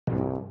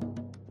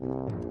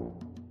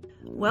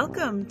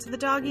Welcome to the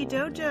Doggy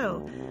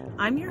Dojo.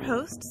 I'm your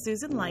host,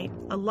 Susan Light,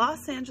 a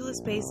Los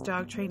Angeles-based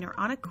dog trainer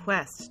on a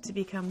quest to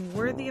become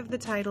worthy of the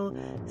title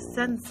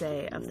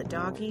Sensei of the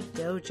Doggy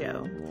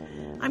Dojo.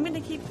 I'm going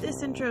to keep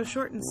this intro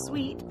short and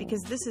sweet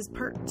because this is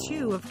part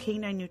 2 of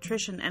canine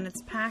nutrition, and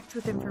it's packed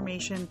with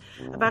information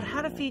about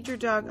how to feed your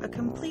dog a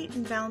complete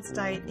and balanced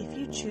diet if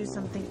you choose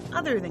something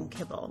other than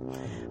kibble.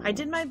 I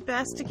did my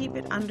best to keep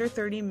it under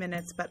 30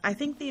 minutes, but I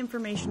think the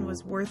information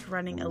was worth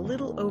running a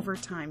little over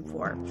time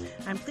for.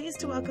 I'm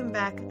pleased to welcome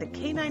back the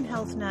Canine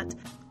Health Nut,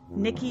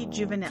 Nikki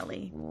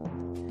Giovanelli.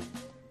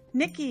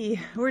 Nikki,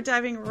 we're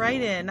diving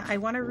right in. I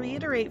want to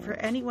reiterate for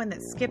anyone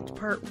that skipped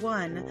part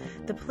 1,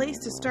 the place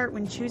to start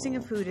when choosing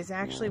a food is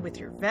actually with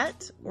your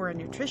vet or a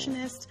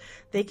nutritionist.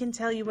 They can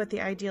tell you what the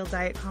ideal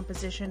diet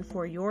composition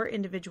for your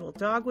individual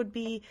dog would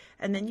be,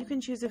 and then you can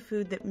choose a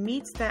food that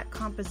meets that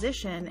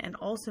composition and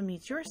also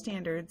meets your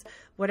standards,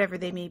 whatever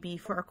they may be,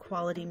 for a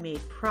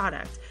quality-made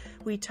product.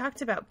 We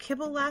talked about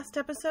kibble last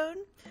episode,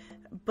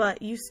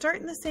 but you start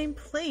in the same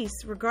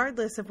place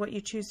regardless of what you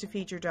choose to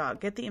feed your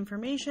dog. Get the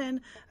information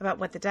about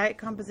what the diet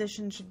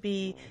composition should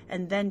be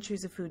and then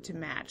choose a food to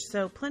match.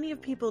 So plenty of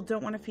people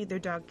don't want to feed their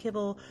dog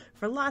kibble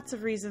for lots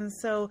of reasons.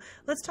 So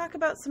let's talk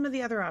about some of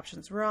the other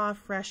options: raw,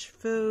 fresh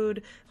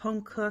food,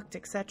 home cooked,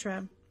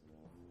 etc.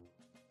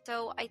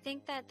 So I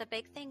think that the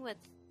big thing with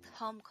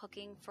home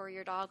cooking for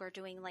your dog or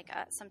doing like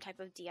some type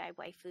of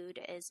DIY food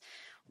is,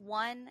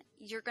 one,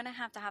 you're going to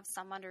have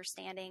some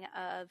understanding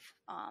of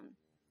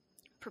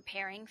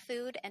preparing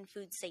food and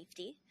food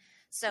safety.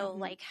 So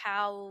like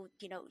how,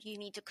 you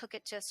need to cook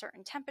it to a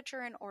certain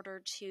temperature in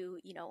order to,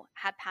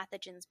 have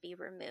pathogens be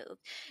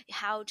removed,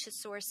 how to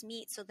source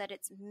meat so that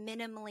it's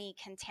minimally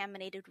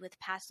contaminated with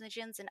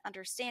pathogens, and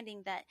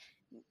understanding that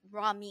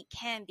raw meat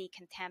can be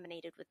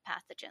contaminated with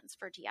pathogens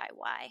for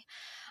DIY.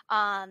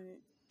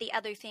 The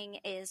other thing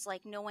is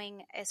like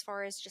knowing, as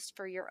far as just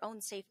for your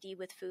own safety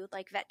with food,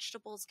 like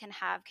vegetables can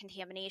have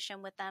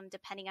contamination with them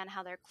depending on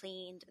how they're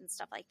cleaned and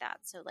stuff like that.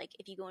 So like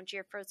if you go into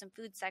your frozen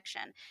food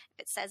section, if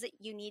it says that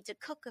you need to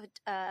cook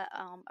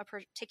a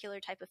particular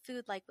type of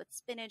food, like with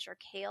spinach or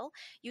kale,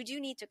 you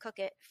do need to cook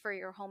it for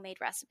your homemade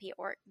recipe,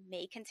 or it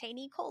may contain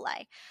E.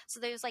 coli.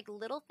 So there's like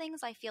little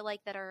things I feel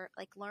like that are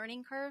like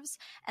learning curves,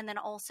 and then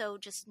also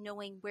just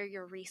knowing where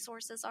your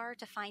resources are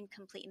to find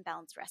complete and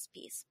balanced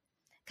recipes.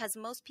 Because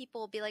most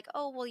people will be like,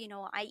 oh,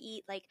 well, I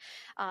eat like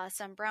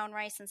some brown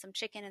rice and some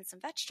chicken and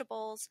some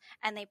vegetables,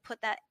 and they put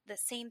the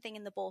same thing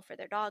in the bowl for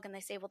their dog, and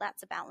they say, well,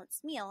 that's a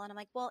balanced meal. And I'm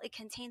like, well, it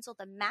contains all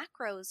the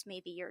macros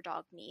maybe your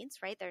dog needs,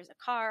 right? There's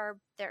a carb,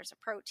 there's a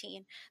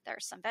protein,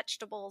 there's some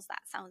vegetables.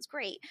 That sounds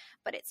great,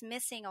 but it's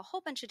missing a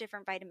whole bunch of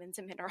different vitamins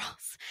and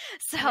minerals.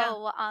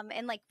 So,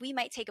 and like we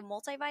might take a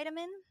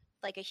multivitamin,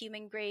 like a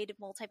human grade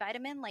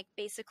multivitamin, like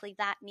basically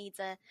that needs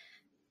a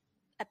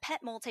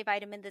pet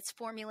multivitamin that's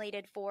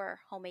formulated for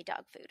homemade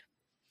dog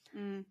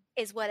food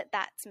is what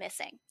that's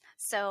missing.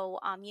 So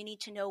you need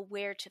to know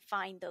where to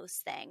find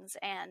those things,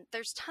 and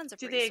there's tons of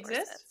resources. Do they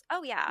exist?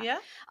 Oh yeah. Yeah?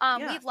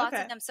 We have lots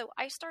of them. So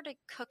I started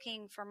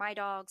cooking for my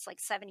dogs like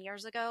 7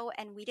 years ago,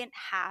 and we didn't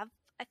have,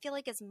 I feel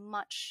like, as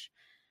much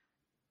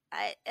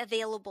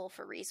available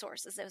for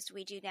resources as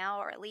we do now,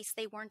 or at least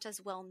they weren't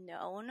as well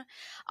known.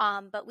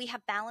 But we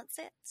have Balance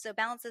It. So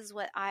Balance is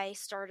what I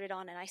started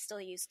on and I still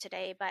use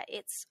today, but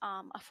it's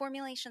a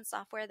formulation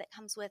software that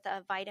comes with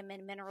a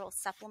vitamin mineral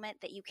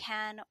supplement that you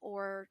can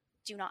or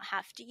do not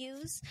have to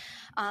use.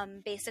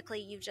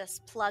 Basically, you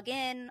just plug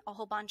in a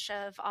whole bunch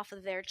off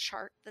of their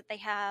chart that they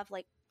have,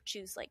 like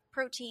choose like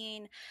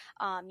protein.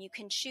 You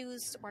can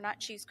choose or not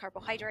choose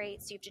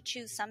carbohydrates. You have to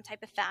choose some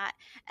type of fat,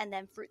 and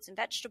then fruits and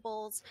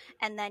vegetables.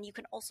 And then you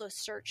can also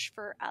search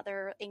for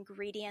other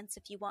ingredients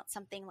if you want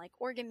something like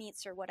organ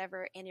meats or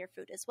whatever in your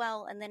food as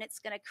well. And then it's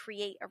going to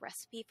create a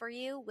recipe for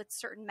you with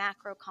certain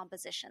macro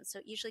compositions. So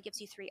it usually gives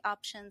you 3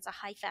 options: a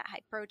high fat,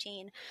 high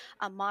protein,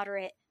 a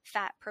moderate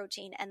fat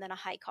protein, and then a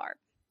high carb.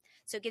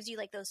 So it gives you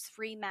like those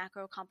 3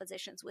 macro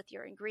compositions with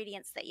your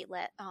ingredients that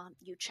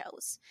you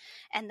chose.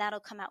 And that'll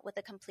come out with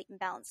a complete and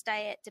balanced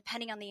diet.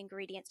 Depending on the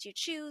ingredients you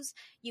choose,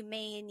 you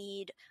may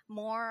need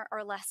more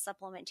or less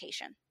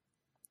supplementation.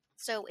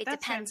 So it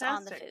depends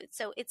on the food.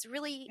 So it's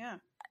really,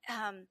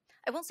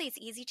 I won't say it's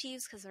easy to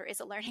use because there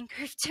is a learning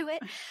curve to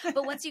it.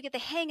 But once you get the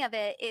hang of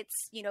it,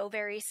 it's,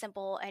 very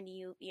simple, and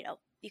you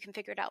can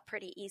figure it out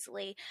pretty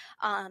easily.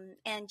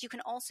 And you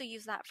can also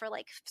use that for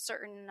like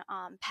certain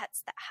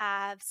pets that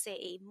have,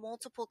 say,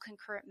 multiple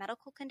concurrent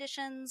medical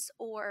conditions,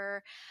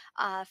 or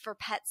for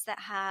pets that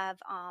have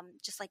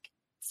just like,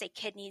 say,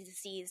 kidney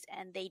disease,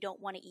 and they don't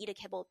want to eat a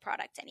kibble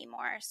product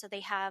anymore. So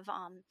they have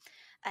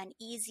an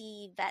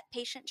easy vet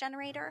patient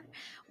generator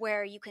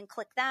where you can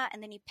click that,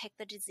 and then you pick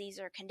the disease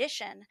or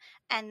condition,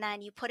 and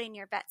then you put in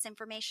your vet's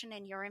information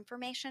and your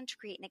information to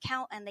create an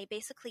account, and they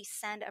basically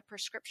send a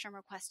prescription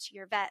request to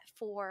your vet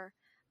for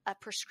a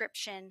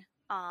prescription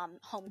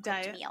home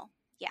cooked meal.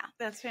 Yeah,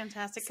 that's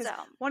fantastic, because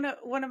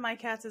one of my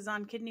cats is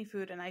on kidney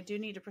food, and I do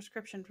need a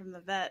prescription from the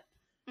vet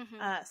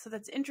So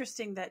that's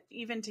interesting that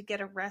even to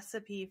get a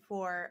recipe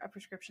for a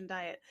prescription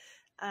diet,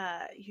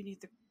 you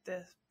need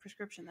the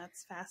prescription.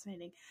 That's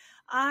fascinating.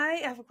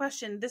 I have a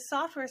question. This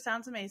software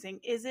sounds amazing.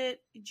 Do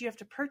you have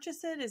to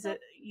purchase it? Is it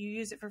you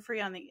use it for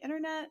free on the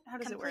internet? How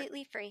does it work?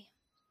 Completely free.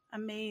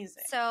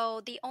 Amazing.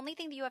 So the only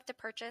thing that you have to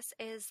purchase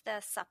is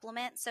the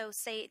supplement. So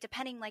say,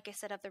 depending, like I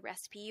said, of the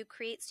recipe you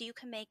create, so you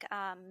can make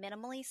a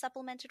minimally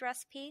supplemented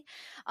recipe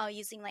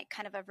using like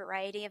kind of a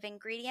variety of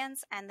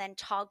ingredients and then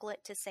toggle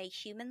it to say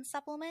human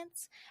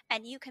supplements.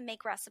 And you can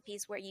make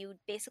recipes where you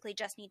basically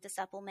just need to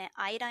supplement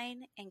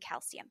iodine and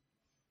calcium,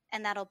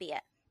 and that'll be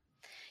it.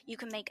 You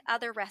can make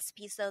other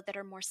recipes, though, that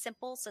are more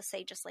simple. So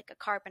say just like a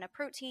carb and a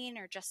protein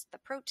or just the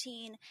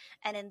protein.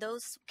 And in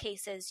those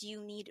cases,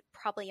 you need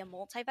probably a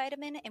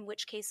multivitamin, in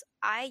which case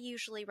I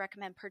usually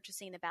recommend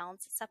purchasing the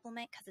balanced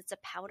supplement because it's a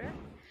powder.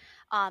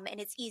 And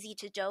it's easy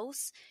to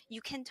dose.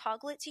 You can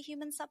toggle it to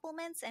human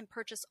supplements and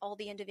purchase all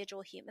the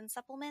individual human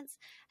supplements.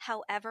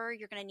 However,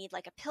 you're going to need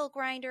like a pill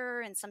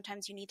grinder, and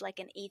sometimes you need like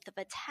an eighth of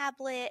a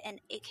tablet, and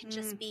it can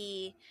just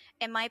be,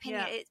 in my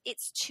opinion,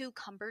 it's too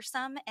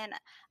cumbersome. And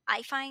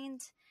I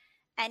find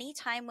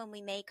anytime when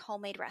we make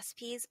homemade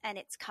recipes and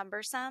it's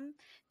cumbersome,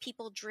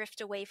 people drift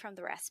away from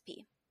the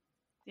recipe.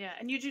 Yeah,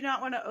 and you do not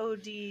want to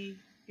OD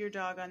your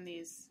dog on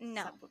these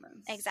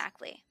supplements.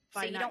 Exactly.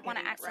 So you don't want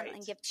to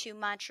accidentally give too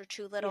much or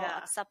too little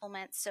of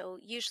supplements. So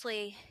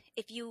usually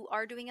if you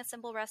are doing a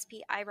simple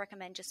recipe, I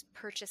recommend just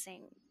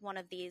purchasing one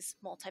of these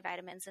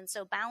multivitamins. And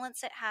so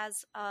Balance It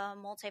has a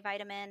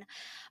multivitamin.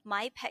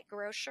 My Pet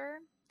Grocer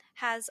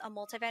has a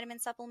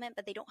multivitamin supplement,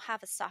 but they don't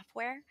have a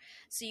software.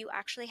 So you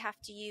actually have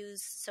to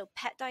use, so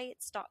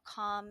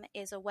petdiets.com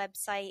is a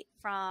website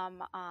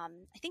from, I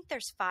think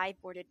there's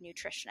 5 boarded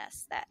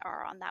nutritionists that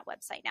are on that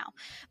website now,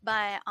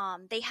 but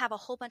they have a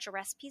whole bunch of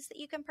recipes that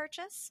you can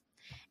purchase,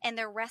 and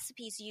their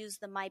recipes use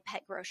the My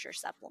Pet Grocer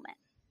supplement.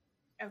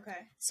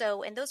 Okay.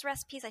 So in those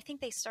recipes, I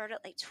think they start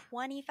at like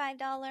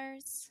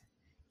 $25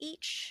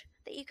 each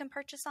that you can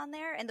purchase on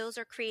there, and those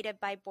are created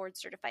by board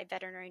certified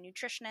veterinary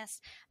nutritionists.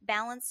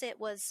 Balance It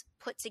was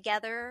put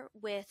together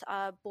with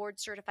a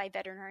board certified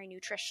veterinary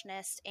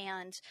nutritionist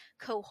and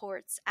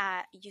cohorts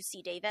at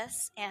UC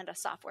Davis and a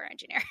software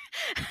engineer.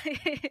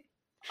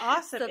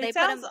 Awesome. So it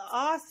sounds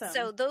awesome.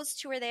 So those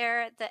two are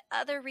there. The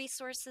other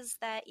resources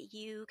that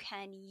you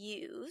can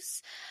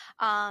use,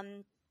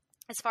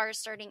 as far as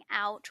starting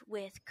out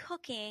with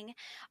cooking,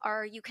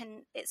 are you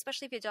can,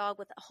 especially if you have a dog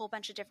with a whole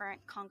bunch of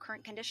different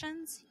concurrent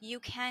conditions, you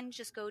can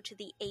just go to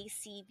the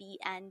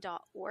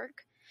acvn.org,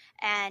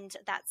 and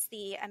that's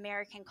the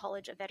American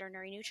College of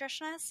Veterinary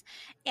Nutritionists,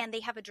 and they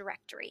have a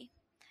directory.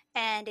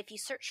 And if you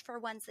search for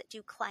ones that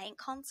do client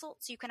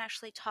consults, you can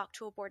actually talk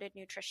to a boarded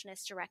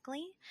nutritionist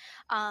directly.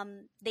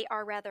 They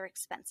are rather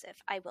expensive,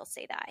 I will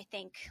say that. I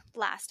think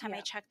last time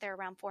I checked, they're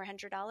around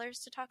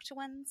 $400 to talk to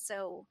one.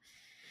 So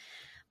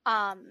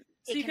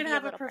you can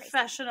have a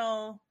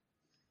professional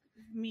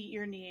meet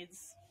your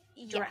needs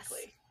directly.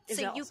 Yes.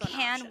 So you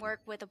can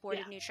work with a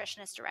boarded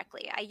nutritionist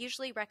directly. I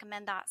usually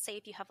recommend that, say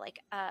if you have like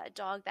a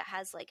dog that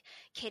has like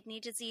kidney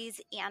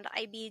disease and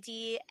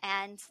IBD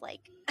and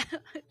like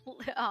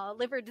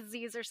liver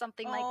disease or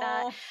something like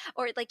that,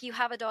 or like you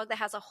have a dog that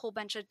has a whole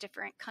bunch of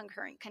different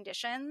concurrent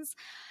conditions,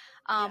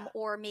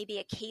 or maybe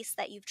a case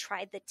that you've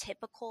tried the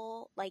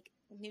typical like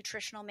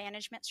nutritional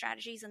management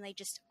strategies and they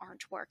just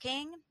aren't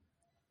working.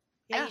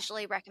 I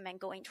usually recommend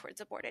going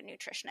towards a boarded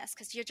nutritionist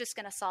because you're just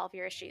going to solve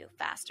your issue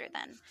faster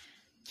than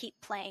keep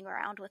playing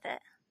around with it.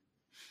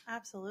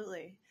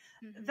 Absolutely.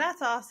 Mm-hmm.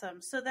 That's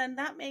awesome. So then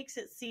that makes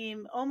it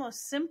seem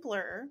almost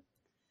simpler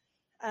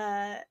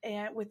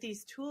and with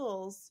these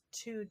tools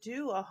to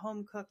do a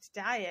home-cooked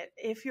diet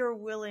if you're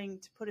willing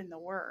to put in the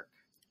work.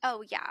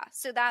 Oh, yeah.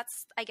 So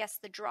that's, I guess,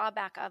 the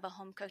drawback of a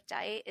home-cooked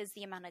diet is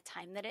the amount of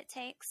time that it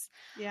takes.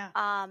 Yeah.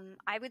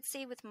 I would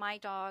say with my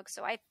dog,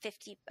 so I have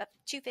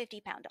 2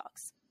 50-pound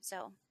dogs.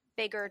 So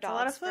bigger dogs. A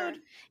lot of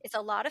food. It's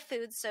a lot of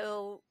food.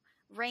 So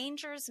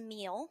Ranger's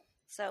meal,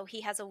 so he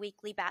has a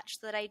weekly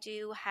batch that I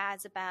do,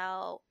 has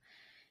about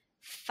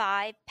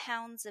 5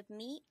 pounds of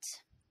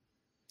meat.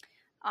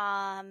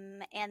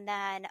 And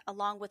then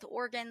along with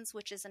organs,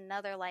 which is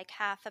another like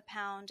half a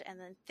pound, and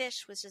then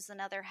fish, which is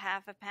another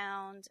half a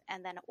pound,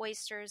 and then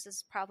oysters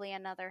is probably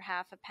another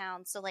half a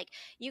pound. So like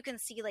you can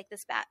see like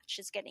this batch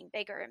is getting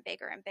bigger and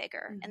bigger and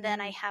bigger. Mm-hmm. And then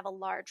I have a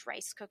large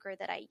rice cooker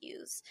that I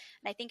use.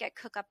 And I think I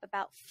cook up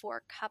about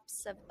 4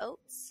 cups of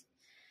oats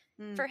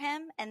for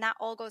him. And that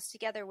all goes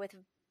together with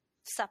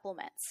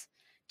supplements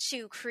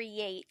to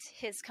create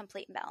his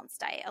complete and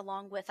balanced diet,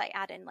 along with I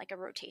add in like a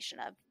rotation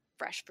of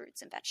fresh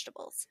fruits and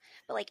vegetables,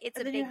 but like it's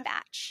a big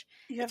batch.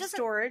 You have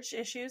storage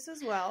issues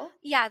as well.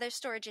 Yeah, there's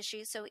storage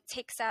issues. So it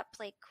takes up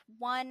like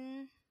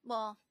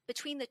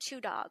between the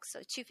 2 dogs, so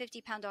 2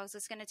 50-pound dogs,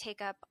 is going to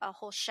take up a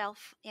whole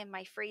shelf in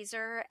my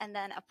freezer and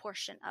then a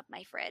portion of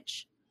my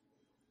fridge.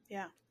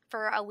 Yeah.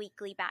 For a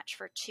weekly batch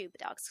for 2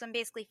 dogs. So I'm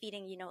basically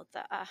feeding,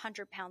 the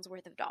 100 pounds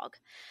worth of dog.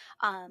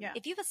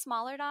 If you have a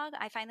smaller dog,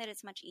 I find that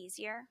it's much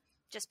easier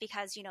just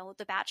because,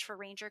 the batch for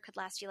Ranger could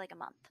last you like a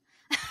month.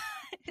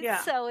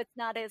 Yeah. So it's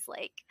not as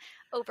like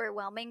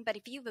overwhelming. But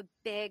if you have a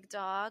big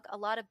dog, a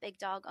lot of big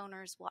dog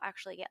owners will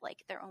actually get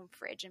like their own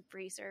fridge and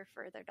freezer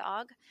for their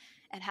dog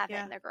and have it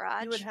Yeah. in their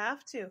You would garage.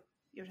 have to.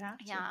 You would have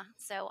to. Yeah.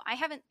 So I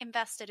haven't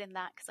invested in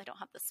that because I don't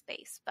have the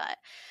space. But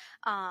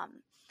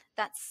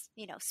that's,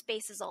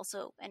 space is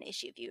also an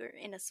issue if you're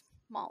in a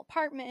small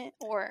apartment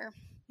or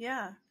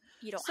Yeah.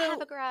 you don't have a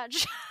So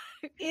garage.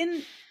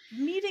 in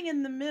meeting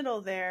in the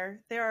middle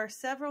there are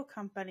several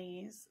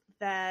companies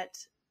that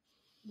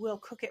will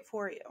cook it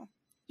for you.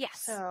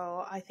 Yes.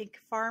 So I think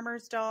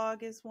Farmer's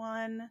Dog is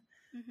one.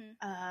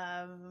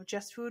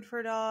 Just Food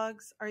for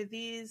Dogs. Are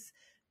these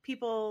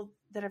people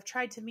that have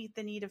tried to meet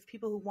the need of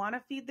people who want to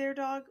feed their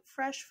dog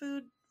fresh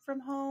food from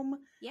home,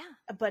 Yeah,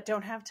 but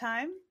don't have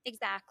time?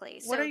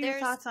 exactly. What So are your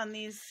thoughts on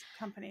these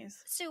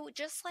companies? So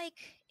just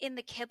like in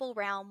the kibble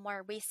realm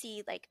where we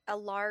see like a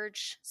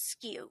large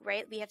skew,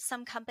 right? We have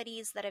some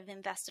companies that have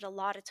invested a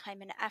lot of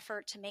time and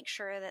effort to make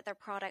sure that their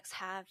products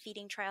have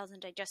feeding trials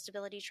and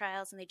digestibility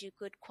trials, and they do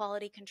good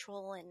quality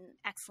control and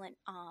excellent,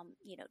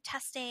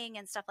 testing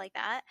and stuff like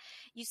that.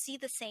 You see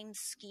the same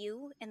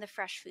skew in the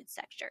fresh food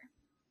sector.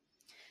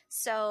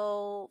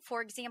 So,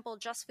 for example,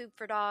 Just Food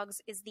for Dogs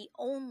is the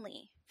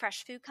only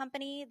fresh food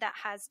company that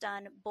has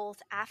done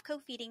both AAFCO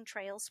feeding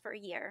trails for a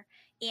year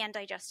and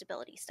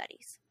digestibility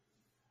studies.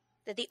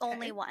 They're the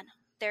only one.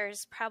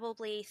 There's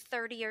probably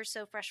 30 or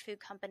so fresh food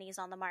companies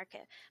on the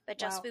market, but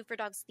Just Food for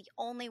Dogs is the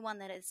only one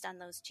that has done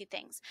those two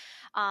things.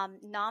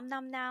 Nom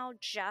Nom Now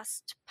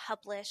just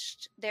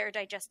published their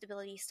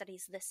digestibility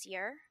studies this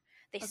year.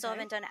 They still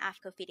haven't done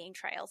AAFCO feeding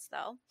trials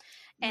though.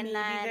 And maybe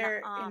then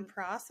they're in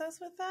process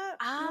with that.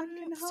 One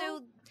can hope?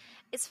 So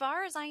as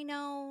far as I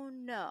know,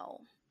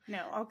 no.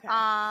 No, okay.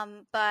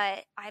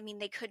 But I mean,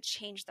 they could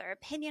change their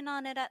opinion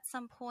on it at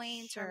some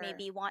point, Sure. or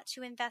maybe want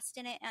to invest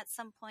in it at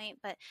some point.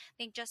 But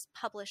they just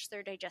published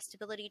their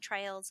digestibility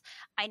trials.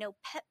 I know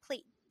Pet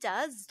Plate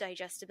does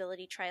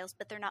digestibility trials,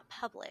 but they're not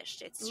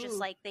published. It's just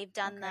like they've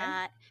done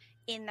that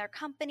in their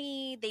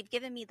company. They've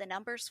given me the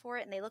numbers for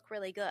it and they look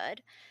really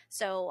good.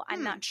 So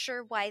I'm not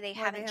sure why they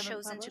haven't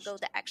chosen to go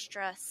the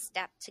extra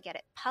step to get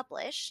it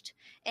published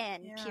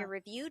and peer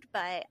reviewed,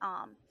 but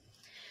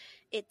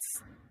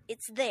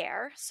it's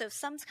there. So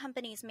some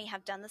companies may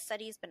have done the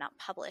studies but not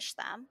published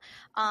them.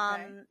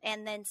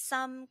 And then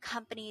some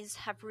companies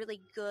have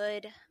really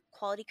good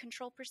quality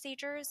control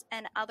procedures,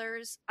 and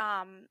others,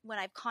 when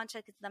I've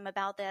contacted them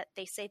about that,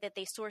 they say that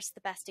they source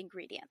the best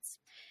ingredients.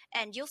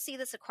 And you'll see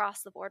this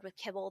across the board with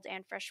kibbled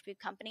and fresh food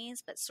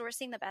companies, but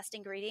sourcing the best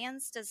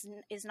ingredients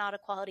is not a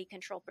quality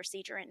control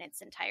procedure in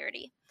its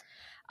entirety.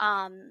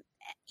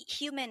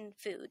 Human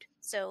food.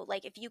 So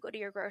like if you go to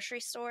your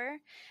grocery store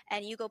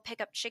and you go pick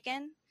up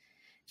chicken,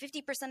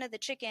 50% of the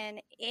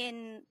chicken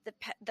in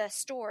the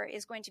store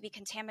is going to be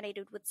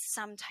contaminated with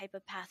some type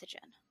of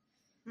pathogen.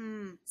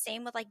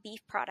 Same with like beef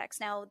products.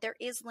 Now, there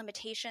is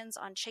limitations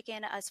on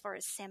chicken as far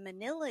as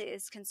salmonella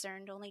is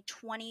concerned. Only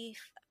 20%,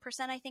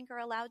 I think, are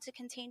allowed to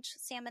contain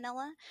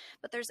salmonella.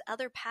 But there's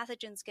other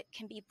pathogens that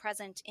can be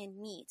present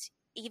in meat,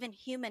 even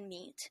human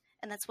meat.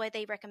 And that's why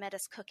they recommend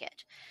us cook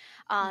it.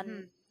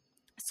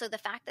 So the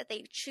fact that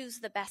they choose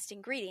the best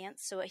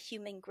ingredients, so a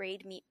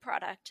human-grade meat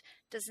product,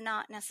 does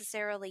not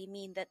necessarily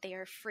mean that they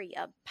are free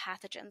of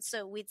pathogens.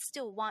 So we'd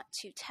still want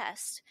to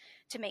test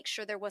to make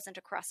sure there wasn't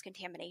a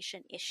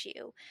cross-contamination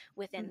issue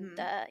within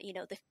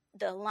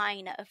the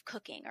line of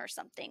cooking or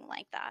something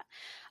like that.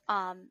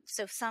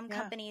 So some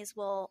companies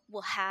will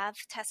have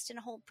test and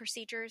hold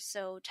procedures.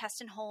 So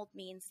test and hold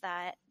means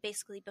that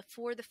basically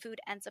before the food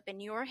ends up in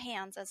your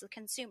hands as a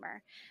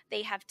consumer,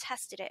 they have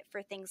tested it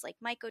for things like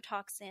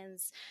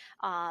mycotoxins,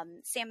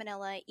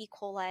 Salmonella, E.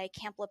 coli,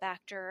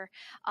 Campylobacter,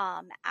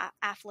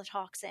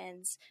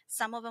 aflatoxins.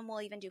 Some of them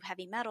will even do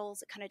heavy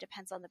metals. It kind of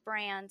depends on the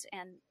brand,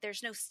 and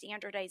there's no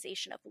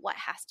standardization of what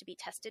has to be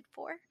tested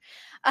for.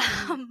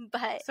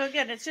 But so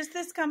again, it's just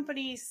this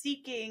company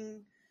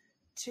seeking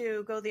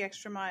to go the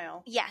extra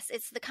mile. Yes,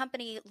 it's the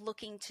company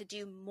looking to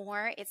do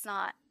more. It's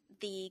not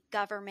the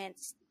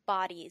government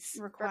bodies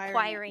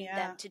requiring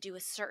them to do a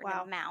certain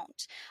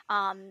amount.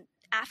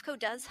 AAFCO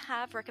does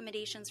have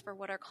recommendations for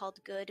what are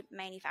called good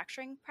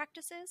manufacturing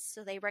practices.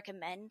 So they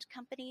recommend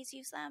companies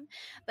use them,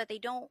 but they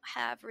don't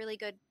have really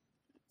good.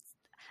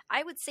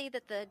 I would say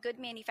that the good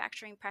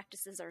manufacturing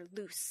practices are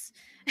loose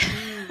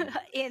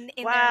in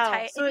their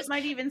entire. So it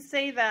might even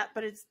say that,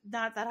 but it's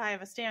not that high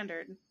of a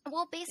standard.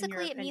 Well,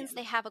 basically it means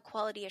they have a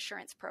quality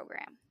assurance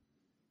program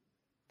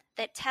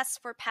that tests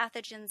for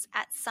pathogens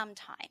at some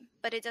time,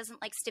 but it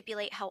doesn't like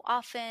stipulate how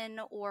often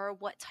or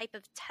what type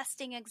of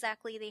testing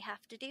exactly they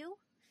have to do.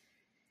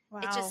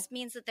 It just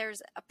means that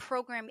there's a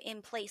program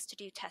in place to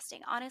do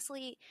testing.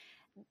 Honestly,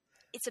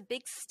 it's a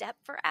big step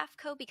for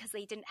AAFCO because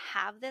they didn't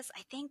have this.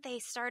 I think they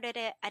started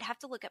it, I'd have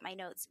to look at my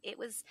notes. It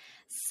was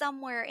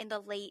somewhere in the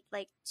late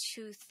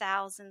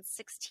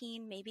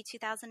 2016, maybe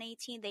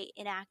 2018, they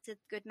enacted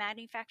good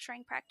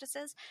manufacturing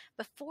practices.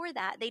 Before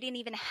that, they didn't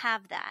even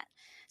have that.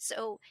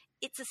 So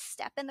it's a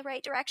step in the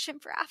right direction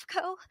for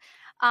AAFCO.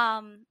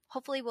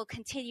 Hopefully we'll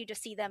continue to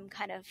see them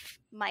kind of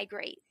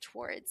migrate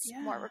towards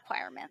more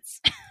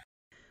requirements.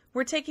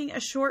 We're taking a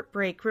short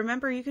break.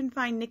 Remember, you can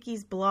find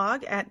Nikki's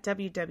blog at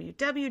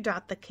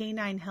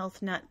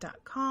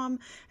www.thecaninehealthnut.com,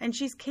 and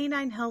she's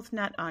Canine Health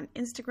Nut on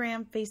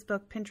Instagram,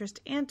 Facebook, Pinterest,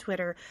 and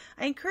Twitter.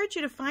 I encourage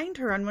you to find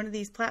her on one of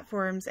these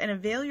platforms and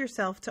avail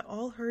yourself to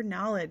all her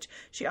knowledge.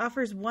 She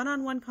offers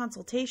one-on-one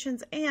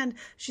consultations, and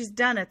she's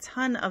done a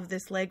ton of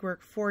this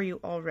legwork for you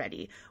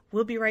already.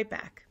 We'll be right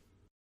back.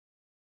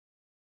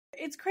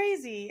 It's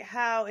crazy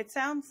how it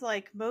sounds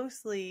like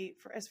mostly,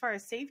 as far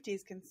as safety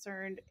is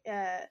concerned,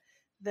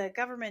 the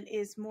government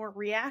is more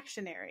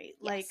reactionary.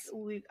 Yes.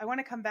 Like I want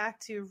to come back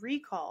to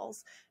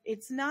recalls.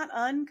 It's not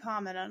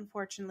uncommon,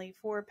 unfortunately,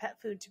 for pet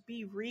food to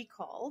be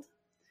recalled.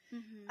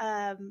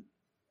 Mm-hmm.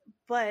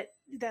 But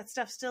that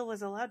stuff still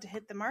was allowed to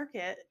hit the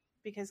market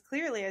because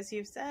clearly, as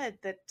you've said,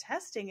 the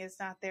testing is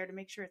not there to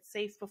make sure it's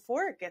safe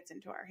before it gets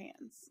into our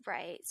hands.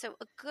 Right. So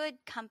a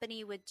good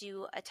company would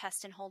do a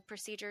test and hold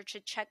procedure to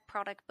check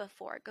product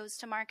before it goes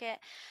to market.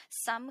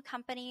 Some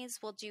companies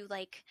will do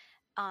like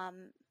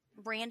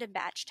random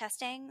batch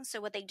testing.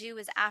 So what they do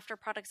is after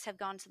products have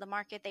gone to the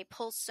market, they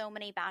pull so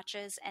many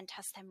batches and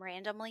test them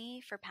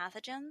randomly for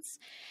pathogens.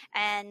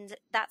 And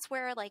that's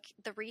where like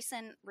the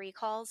recent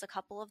recalls, a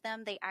couple of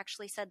them, they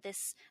actually said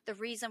the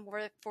reason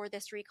for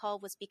this recall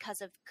was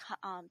because of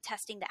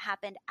testing that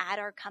happened at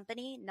our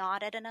company,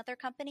 not at another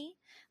company.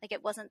 Like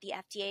it wasn't the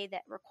FDA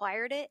that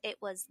required it. It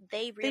was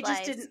they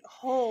realized they just didn't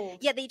hold.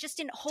 Yeah, they just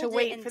didn't hold to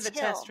wait it for the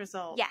test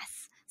result.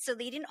 Yes. So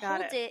they didn't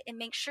hold it and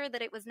make sure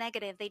that it was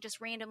negative. They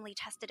just randomly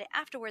tested it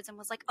afterwards and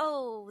was like,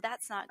 oh,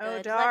 that's not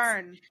good. Oh,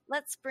 darn.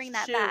 Let's bring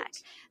that back.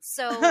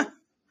 So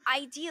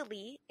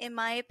ideally, in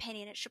my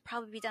opinion, it should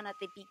probably be done at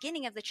the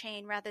beginning of the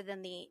chain rather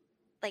than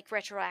like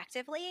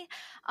retroactively.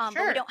 But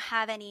we don't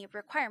have any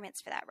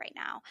requirements for that right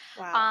now.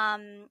 Wow.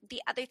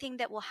 The other thing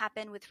that will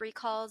happen with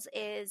recalls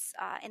is,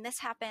 and this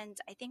happened,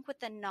 I think with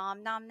the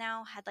Nom Nom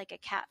now had like a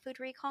cat food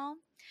recall.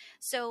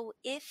 So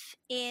if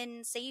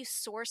say you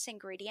source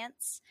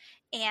ingredients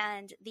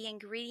and the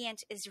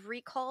ingredient is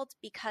recalled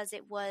because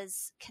it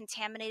was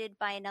contaminated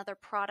by another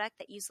product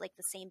that used like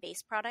the same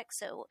base product.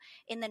 So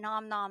in the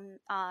Nom Nom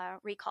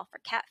recall for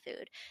cat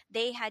food,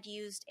 they had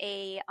used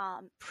a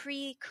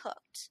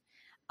pre-cooked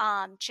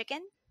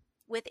chicken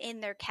within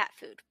their cat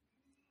food.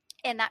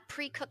 And that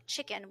pre-cooked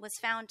chicken was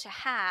found to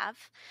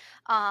have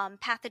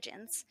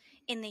pathogens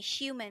in the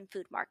human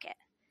food market.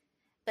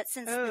 But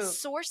since the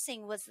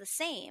sourcing was the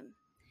same,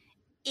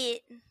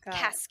 it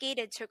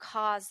cascaded to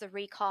cause the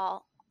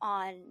recall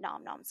on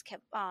Nom Nom's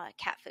cat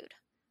food,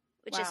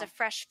 which is a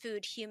fresh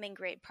food human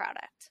grade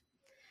product.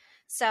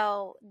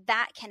 So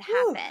that can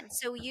happen.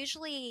 So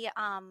usually,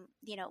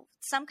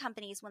 some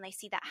companies, when they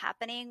see that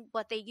happening,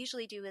 what they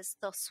usually do is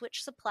they'll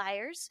switch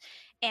suppliers,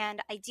 and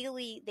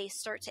ideally they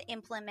start to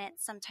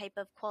implement some type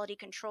of quality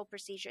control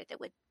procedure that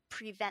would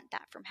prevent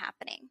that from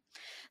happening.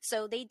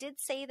 So they did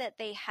say that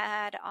they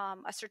had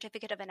a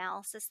certificate of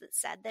analysis that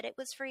said that it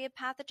was free of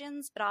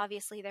pathogens, but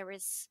obviously there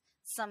was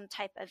some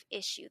type of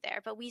issue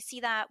there. But we see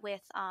that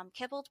with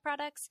kibbled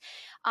products.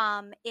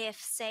 If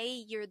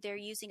say they're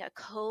using a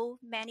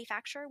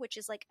co-manufacturer, which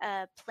is like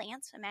a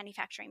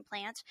manufacturing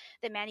plant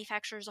that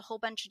manufactures a whole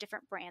bunch of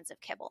different brands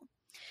of kibble.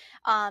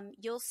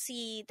 You'll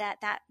see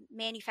that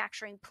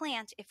manufacturing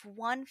plant, if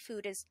one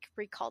food is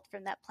recalled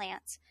from that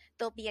plant,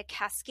 there'll be a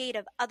cascade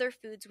of other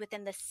foods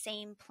within the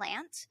same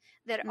plant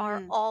that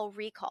are all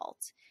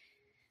recalled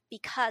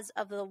because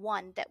of the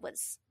one that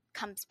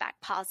comes back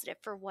positive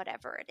for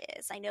whatever it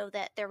is. I know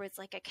that there was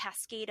like a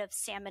cascade of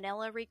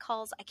salmonella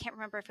recalls. I can't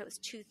remember if it was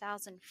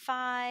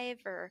 2005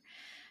 or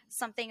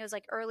something. It was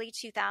like early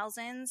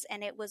 2000s,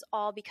 and it was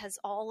all because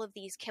all of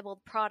these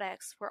kibbled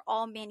products were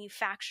all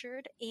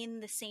manufactured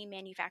in the same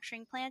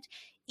manufacturing plant,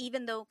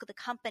 even though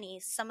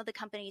some of the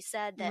companies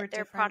said that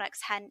their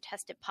products hadn't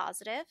tested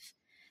positive.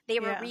 They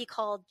were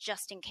recalled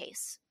just in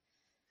case.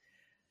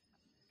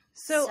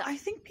 So I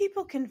think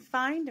people can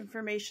find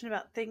information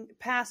about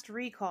past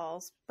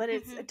recalls, but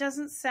it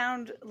doesn't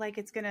sound like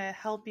it's going to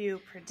help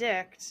you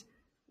predict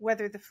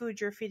whether the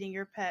food you're feeding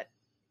your pet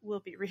will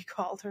be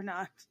recalled or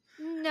not.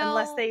 No.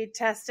 Unless they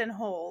test and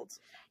hold.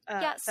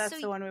 That's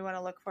the one we want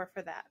to look for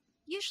that.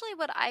 Usually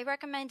what I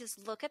recommend is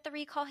look at the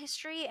recall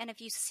history, and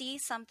if you see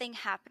something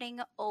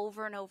happening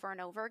over and over and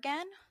over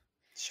again,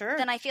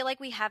 then I feel like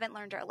we haven't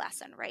learned our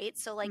lesson, right?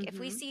 So like if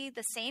we see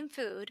the same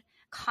food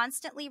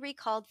constantly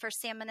recalled for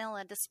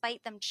salmonella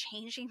despite them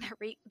changing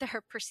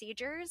their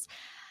procedures,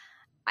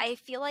 I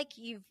feel like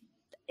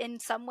in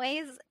some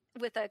ways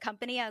with a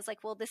company, I was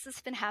like, well, this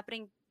has been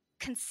happening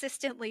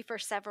consistently for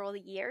several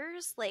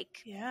years.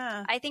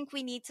 I think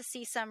we need to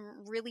see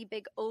some really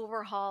big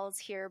overhauls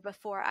here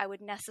before I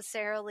would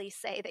necessarily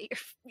say that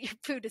your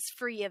food is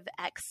free of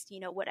X,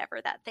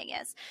 whatever that thing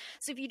is.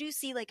 So if you do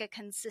see like a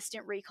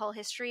consistent recall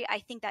history, I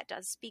think that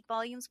does speak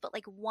volumes. But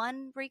like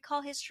one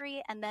recall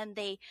history and then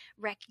they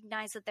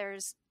recognize that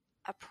there's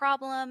a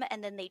problem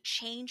and then they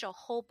change a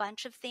whole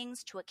bunch of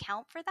things to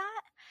account for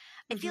that.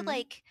 I feel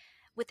like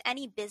with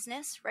any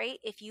business, right,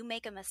 if you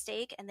make a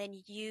mistake and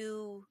then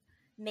you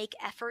make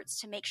efforts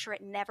to make sure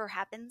it never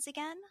happens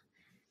again,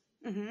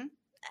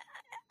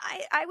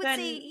 I would say,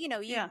 then you know,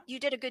 yeah, you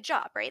did a good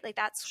job, right? Like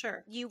that's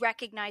sure. you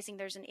recognizing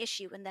there's an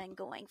issue and then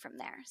going from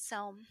there.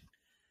 So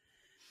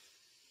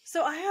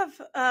I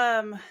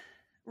have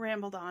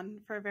rambled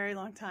on for a very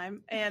long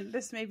time, and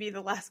this may be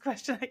the last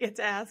question I get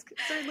to ask.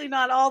 Certainly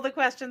not all the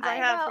questions I I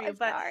have know, for you, I'm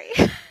but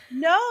sorry.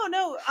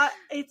 no,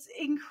 it's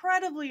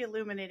incredibly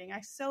illuminating.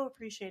 I so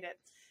appreciate it.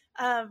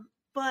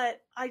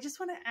 But I just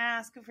want to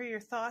ask for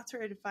your thoughts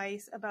or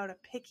advice about a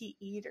picky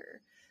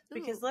eater.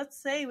 Because Ooh. let's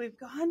say we've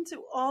gone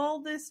to all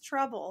this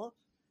trouble.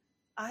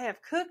 I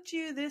have cooked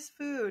you this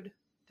food,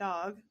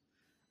 dog.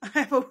 I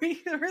have a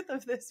week's worth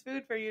of this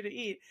food for you to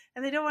eat,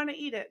 and they don't want to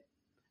eat it.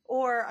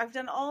 Or I've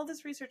done all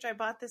this research. I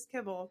bought this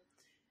kibble.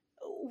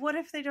 What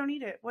if they don't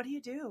eat it? What do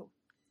you do?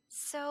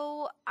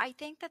 So I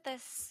think that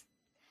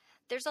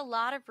there's a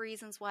lot of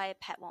reasons why a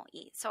pet won't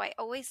eat. So I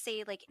always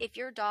say, like, if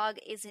your dog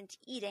isn't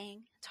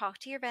eating, talk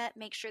to your vet,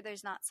 make sure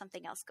there's not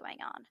something else going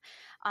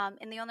on.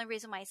 And the only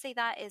reason why I say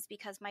that is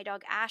because my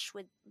dog Ash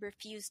would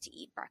refuse to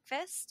eat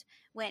breakfast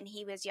when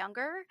he was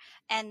younger.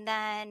 And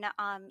then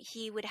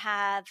he would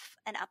have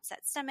an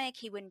upset stomach.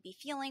 He wouldn't be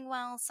feeling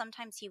well.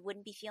 Sometimes he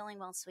wouldn't be feeling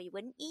well, so he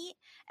wouldn't eat.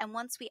 And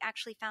once we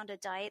actually found a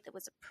diet that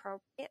was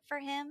appropriate for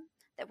him,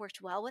 that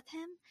worked well with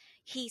him,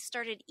 he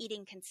started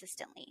eating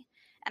consistently.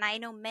 And I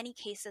know many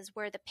cases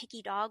where the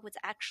picky dog was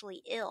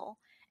actually ill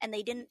and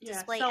they didn't Yeah,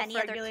 display any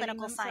other self-regulating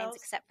clinical signs themselves.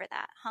 except for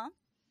that. Huh?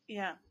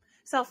 Yeah,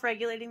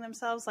 self-regulating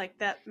themselves, like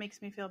that makes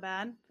me feel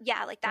bad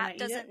Yeah, like when I that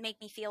eat it. doesn't make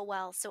me feel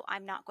well, so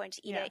I'm not going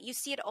to eat Yeah. it. You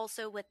see it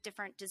also with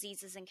different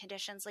diseases and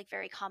conditions, like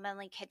very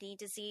commonly kidney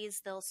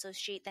disease. They'll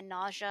associate the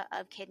nausea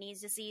of kidney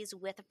disease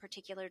with a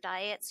particular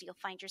diet, so you'll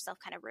find yourself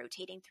kind of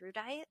rotating through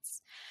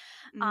diets.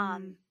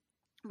 Mm.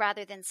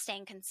 Rather than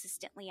staying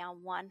consistently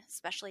on one,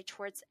 especially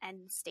towards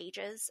end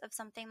stages of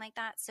something like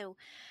that. So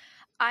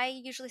I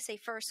usually say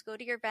first go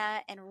to your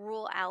vet and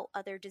rule out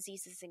other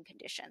diseases and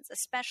conditions,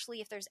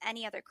 especially if there's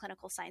any other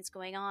clinical signs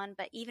going on.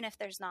 But even if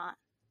there's not,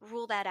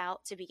 rule that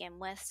out to begin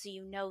with so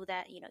you know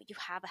that you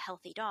have a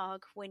healthy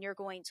dog when you're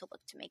going to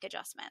look to make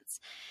adjustments.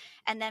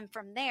 And then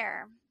from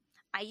there,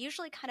 I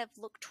usually kind of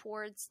look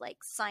towards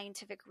like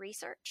scientific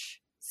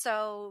research.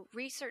 So,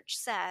 research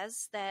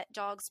says that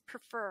dogs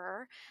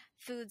prefer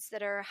foods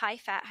that are high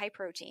fat, high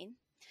protein,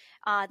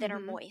 that are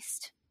Mm-hmm.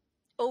 moist,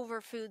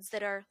 over foods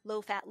that are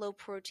low fat, low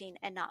protein,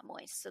 and not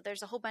moist. So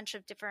there's a whole bunch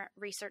of different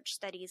research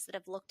studies that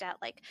have looked at,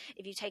 like,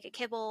 if you take a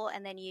kibble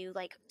and then you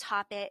like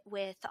top it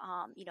with,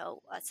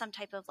 some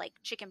type of like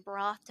chicken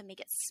broth to make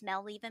it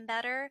smell even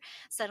better,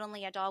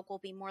 suddenly a dog will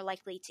be more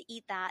likely to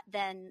eat that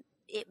than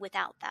it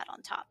without that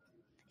on top,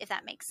 if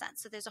that makes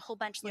sense. So there's a whole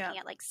bunch Yeah. looking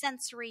at like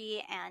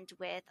sensory and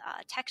with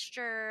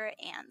texture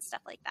and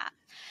stuff like that.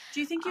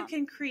 Do you think you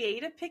can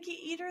create a picky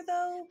eater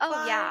though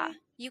Oh yeah, by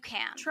you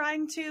can.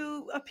 trying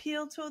to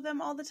appeal to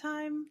them all the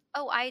time?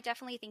 Oh, I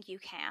definitely think you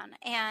can.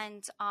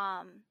 And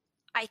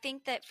I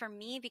think that for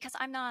me, because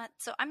I'm not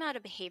a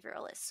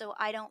behavioralist, so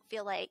I don't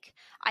feel like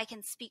I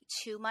can speak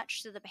too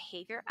much to the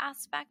behavior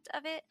aspect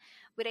of it.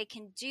 What I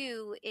can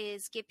do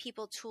is give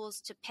people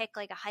tools to pick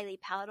like a highly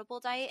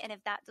palatable diet. And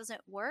if that doesn't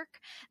work,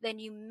 then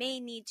you may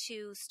need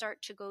to start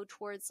to go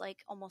towards like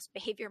almost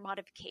behavior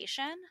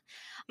modification,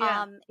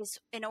 Yeah. is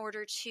in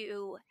order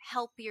to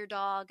help your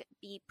dog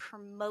be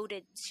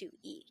promoted to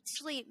eat.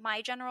 Actually,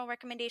 my general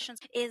recommendations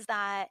is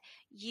that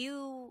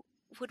you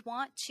would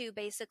want to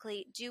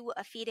basically do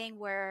a feeding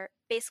where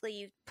basically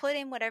you put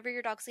in whatever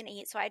your dog's going to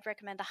eat. So I'd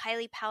recommend a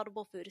highly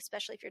palatable food,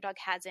 especially if your dog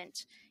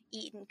hasn't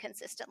eaten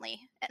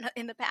consistently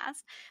in the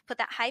past. Put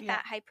that high Yeah.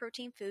 fat, high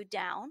protein food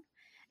down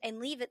and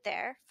leave it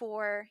there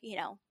for,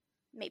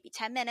 maybe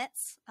 10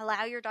 minutes.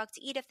 Allow your dog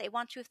to eat if they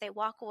want to. If they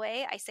walk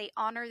away, I say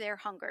honor their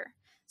hunger.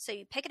 So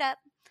you pick it up,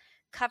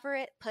 cover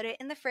it, put it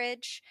in the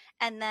fridge,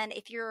 and then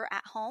if you're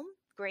at home,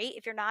 great.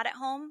 If you're not at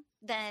home,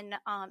 then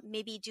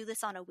maybe do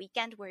this on a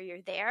weekend where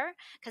you're there,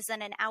 because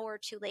then an hour or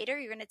two later,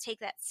 you're going to take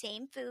that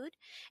same food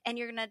and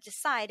you're going to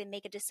decide and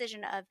make a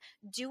decision of,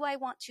 do I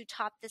want to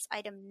top this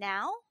item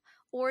now,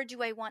 or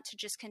do I want to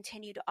just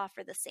continue to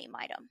offer the same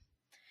item?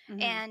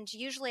 Mm-hmm. And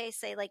usually I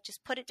say, like,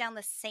 just put it down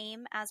the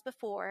same as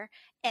before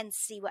and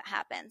see what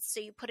happens. So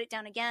you put it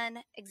down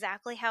again,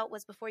 exactly how it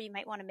was before. You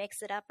might want to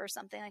mix it up or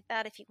something like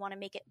that if you want to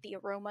make it the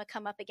aroma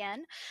come up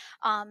again,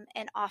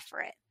 and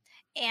offer it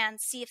and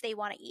see if they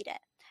want to eat it.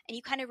 And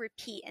you kind of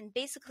repeat. And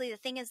basically the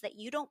thing is that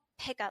you don't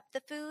pick up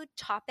the food,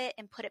 top it,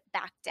 and put it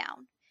back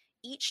down.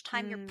 Each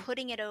time you're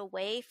putting it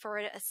away for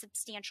a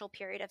substantial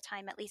period of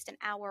time, at least an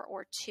hour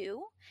or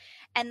two.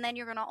 And then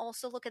you're going to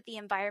also look at the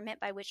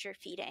environment by which you're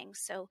feeding.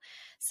 So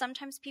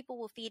sometimes people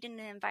will feed in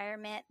an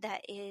environment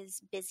that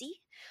is busy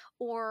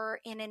or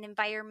in an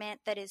environment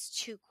that is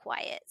too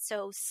quiet.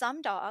 So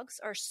some dogs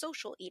are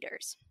social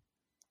eaters.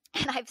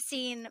 And I've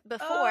seen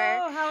before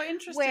Oh, how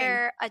interesting.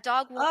 where a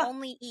dog will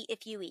only eat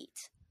if you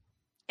eat.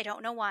 I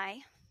don't know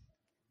why,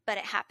 but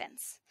it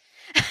happens.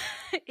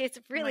 It's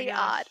really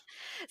odd.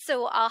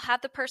 So I'll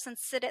have the person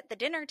sit at the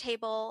dinner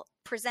table,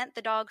 present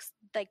the dogs,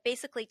 like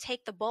basically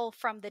take the bowl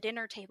from the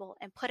dinner table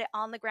and put it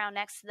on the ground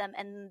next to them,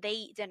 and they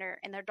eat dinner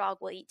and their dog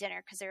will eat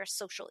dinner because they're a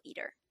social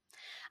eater.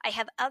 I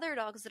have other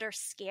dogs that are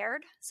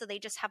scared, so they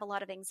just have a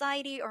lot of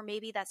anxiety, or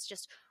maybe that's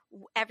just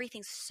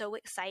everything's so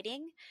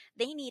exciting.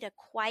 They need a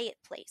quiet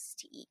place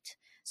to eat.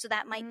 So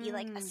that might be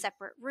like a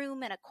separate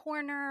room in a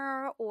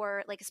corner,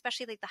 or like,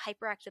 especially like the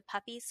hyperactive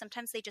puppies,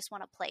 sometimes they just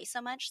want to play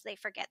so much they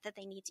forget that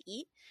they need to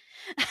eat.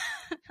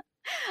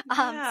 So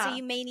Yeah,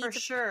 you may need for to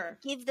sure.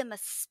 give them a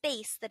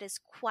space that is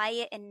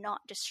quiet and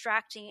not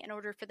distracting in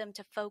order for them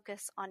to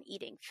focus on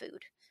eating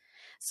food.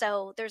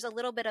 So there's a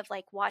little bit of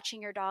like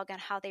watching your dog and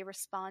how they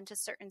respond to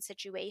certain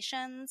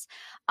situations.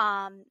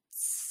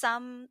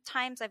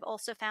 Sometimes I've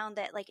also found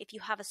that like if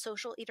you have a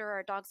social eater or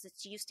a dog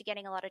that's used to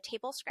getting a lot of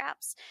table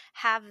scraps,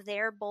 have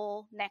their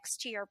bowl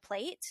next to your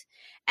plate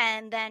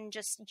and then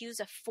just use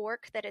a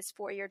fork that is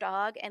for your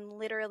dog and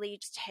literally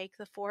just take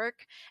the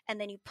fork and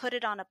then you put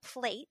it on a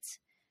plate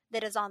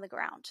that is on the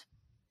ground.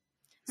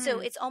 So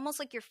it's almost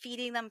like you're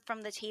feeding them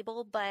from the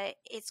table, but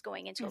it's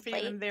going into You're a feeding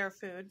plate. them their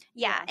food.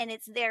 Yeah, and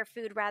it's their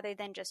food rather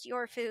than just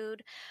your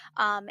food.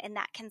 And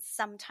that can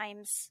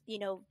sometimes,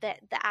 the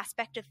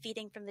aspect of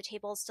feeding from the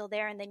table is still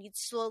there, and then you'd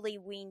slowly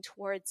wean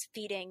towards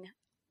feeding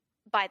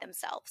by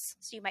themselves.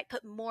 So you might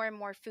put more and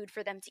more food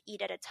for them to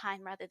eat at a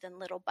time rather than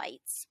little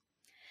bites.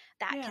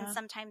 That can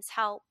sometimes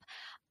help.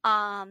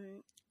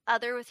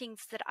 Other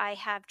things that I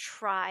have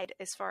tried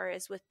as far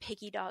as with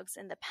piggy dogs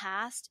in the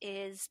past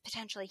is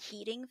potentially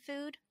heating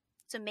food.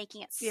 So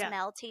making it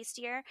smell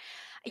tastier.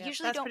 That's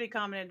pretty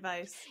common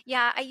advice.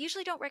 Yeah, I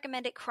usually don't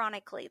recommend it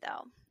chronically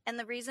though. And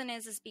the reason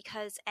is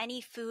because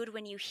any food,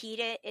 when you heat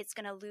it, it's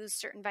going to lose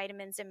certain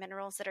vitamins and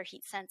minerals that are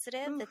heat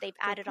sensitive that they've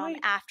added on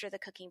after the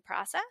cooking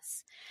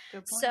process.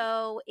 Good point.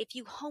 So if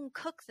you home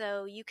cook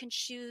though, you can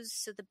choose,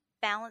 so the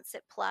Balance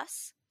It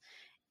Plus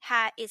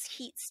is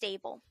heat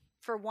stable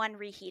for one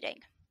reheating.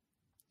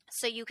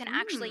 So you can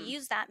actually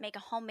use that, make a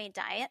homemade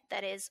diet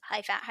that is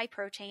high fat, high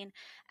protein,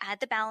 add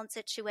the Balance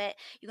It to it.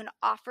 You can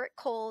offer it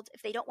cold.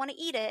 If they don't want to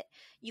eat it,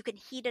 you can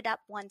heat it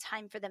up one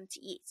time for them to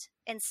eat.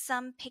 And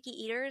some picky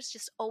eaters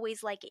just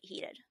always like it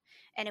heated.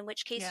 And in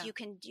which case you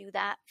can do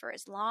that for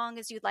as long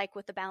as you'd like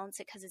with the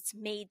Balance It because it's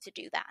made to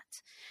do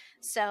that.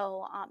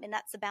 So, and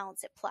that's the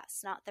Balance It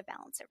Plus, not the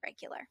Balance It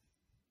regular.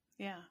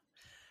 Yeah.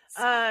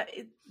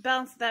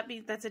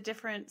 That's a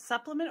different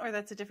supplement or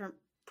that's a different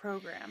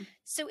program?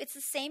 So it's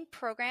the same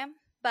program,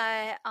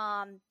 but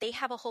they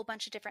have a whole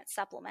bunch of different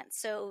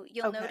supplements. So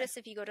you'll notice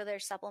if you go to their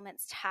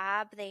supplements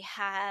tab, they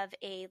have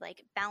a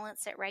like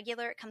Balance It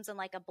regular. It comes in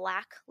like a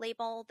black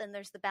label. Then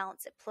there's the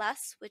Balance It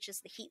Plus, which is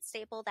the heat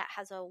stable that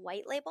has a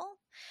white label.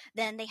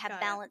 Then they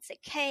have Balance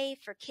It K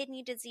for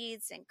kidney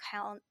disease and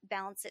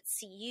Balance It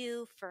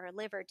CU for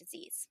liver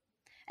disease.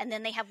 And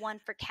then they have one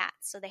for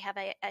cats. So they have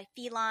a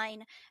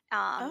feline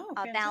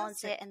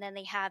Balance It, and then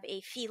they have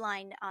a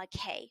feline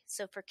K,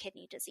 so for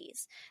kidney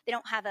disease. They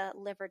don't have a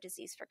liver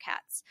disease for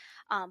cats,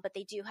 but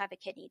they do have a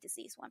kidney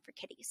disease one for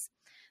kitties.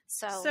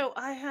 So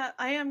I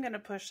am going to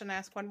push and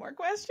ask one more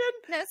question.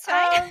 No, it's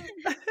fine.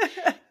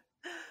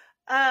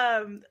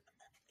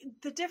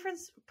 The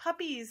difference,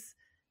 puppies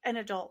and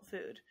adult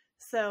food.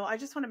 So I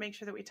just want to make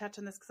sure that we touch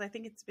on this because I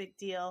think it's a big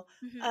deal.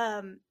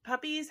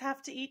 Puppies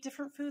have to eat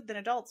different food than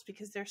adults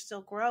because they're still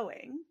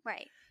growing.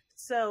 Right.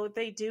 So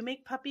they do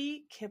make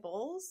puppy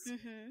kibbles.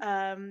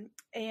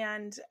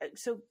 And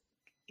so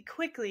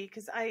quickly,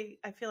 because I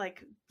feel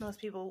like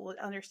most people will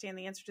understand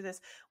the answer to this.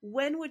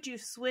 When would you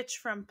switch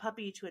from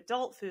puppy to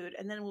adult food?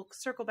 And then we'll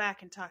circle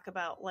back and talk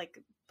about like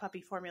puppy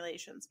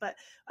formulations. But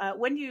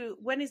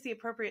when is the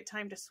appropriate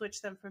time to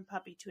switch them from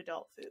puppy to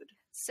adult food?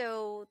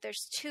 So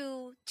there's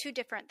two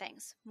different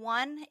things.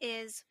 One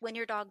is when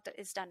your dog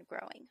is done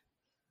growing.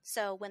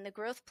 So when the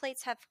growth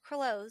plates have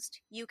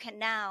closed, you can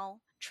now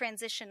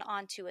transition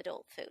onto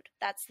adult food.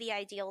 That's the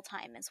ideal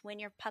time, is when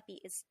your puppy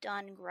is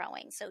done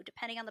growing. So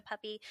depending on the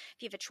puppy,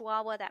 if you have a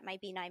Chihuahua, that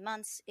might be 9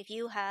 months. If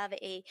you have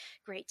a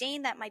Great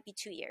Dane, that might be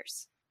 2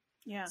 years.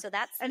 Yeah. So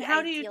that's and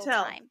how do you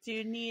tell? Time. Do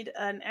you need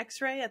an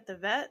X-ray at the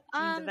vet? Do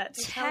you need the vet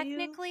to tell you?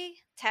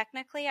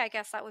 Technically, I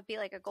guess that would be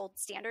like a gold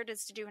standard,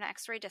 is to do an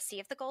X-ray to see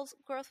if the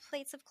growth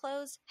plates have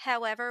closed.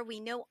 However,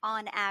 we know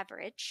on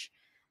average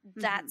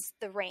that's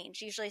the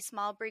range. Usually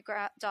small breed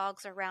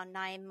dogs are around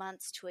 9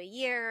 months to a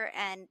year,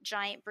 and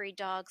giant breed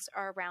dogs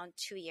are around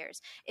 2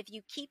 years. If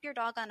you keep your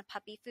dog on a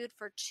puppy food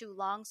for too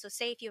long, so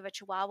say if you have a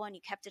Chihuahua and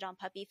you kept it on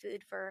puppy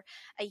food for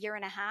a year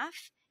and a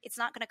half, it's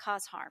not going to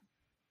cause harm.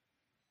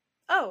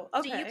 Oh,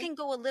 okay. So you can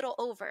go a little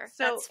over.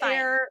 So that's fine.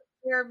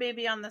 Err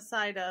maybe on the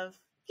side of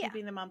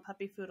keeping them on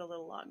puppy food a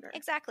little longer.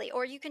 Exactly.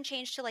 Or you can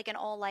change to like an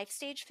all life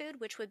stage food,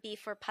 which would be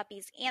for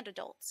puppies and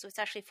adults. So it's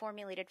actually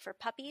formulated for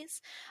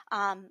puppies,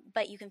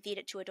 but you can feed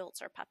it to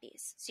adults or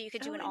puppies. So you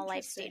could do an all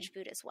life stage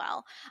food as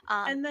well.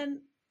 And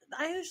then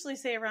I usually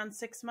say around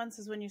 6 months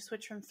is when you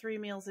switch from 3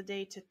 meals a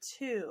day to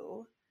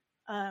 2.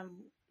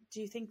 Do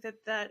you think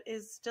that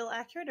is still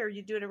accurate, or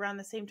you do it around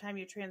the same time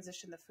you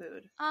transition the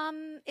food?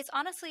 It's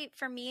honestly,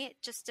 for me, it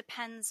just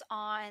depends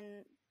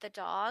on the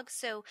dog.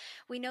 So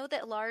we know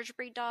that large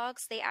breed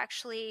dogs, they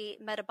actually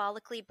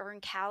metabolically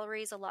burn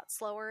calories a lot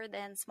slower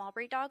than small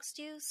breed dogs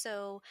do.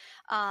 So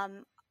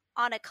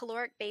on a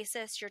caloric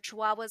basis, your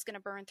Chihuahua is going to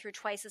burn through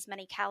twice as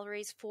many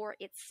calories for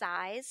its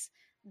size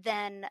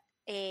than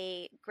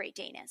a Great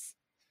Dane is.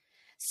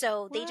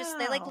 So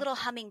they're like Wow. little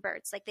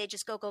hummingbirds. Like they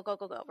just go, go, go,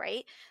 go, go,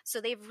 right? So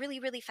they have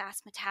really, really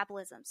fast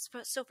metabolisms.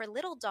 So for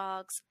little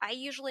dogs, I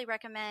usually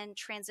recommend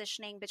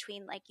transitioning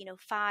between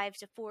 5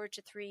 to 4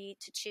 to 3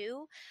 to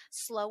 2,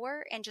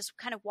 slower, and just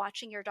kind of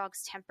watching your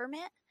dog's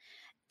temperament.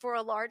 For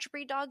a large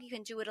breed dog, you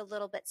can do it a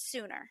little bit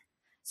sooner.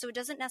 So it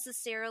doesn't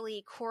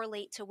necessarily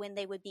correlate to when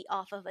they would be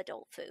off of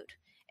adult food.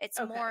 It's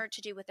Okay. more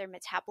to do with their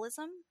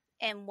metabolism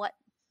and what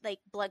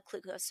blood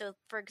glucose. So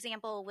for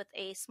example, with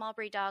a small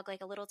breed dog,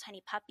 like a little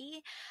tiny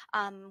puppy,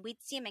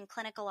 we'd see them in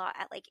clinic a lot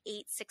at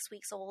 6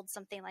 weeks old,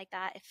 something like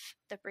that. If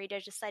the breeder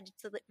decided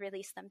to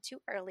release them too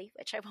early,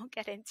 which I won't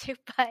get into,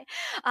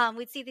 but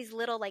we'd see these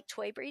little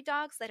toy breed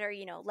dogs that are,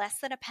 less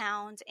than a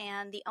pound,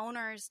 and the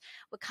owners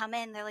would come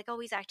in, they're like,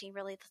 oh, he's acting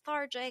really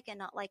lethargic and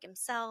not like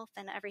himself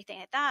and everything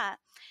like that.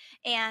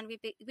 And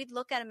we'd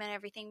look at him and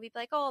everything. We'd be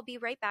like, oh, I'll be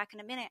right back in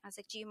a minute. I was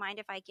like, do you mind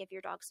if I give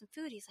your dog some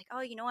food? He's like,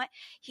 oh, you know what?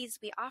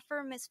 We offer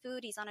him his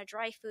food. He's on a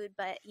dry food,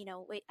 but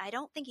wait, I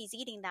don't think he's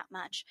eating that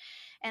much.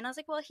 And I was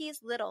like, well, he is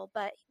little,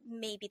 but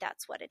maybe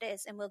that's what it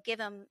is. And we'll give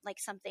him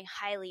something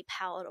highly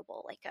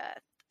palatable, I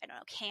don't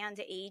know, canned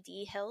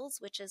AD Hills,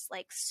 which is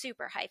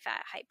super high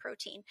fat, high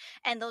protein.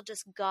 And they'll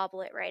just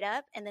gobble it right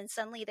up. And then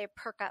suddenly they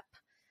perk up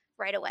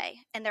right away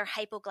and they're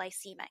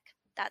hypoglycemic.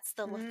 That's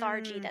the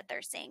lethargy that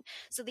they're seeing.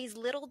 So these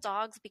little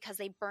dogs, because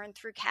they burn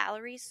through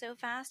calories so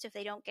fast, if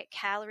they don't get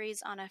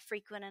calories on a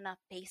frequent enough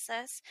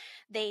basis,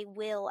 they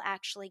will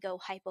actually go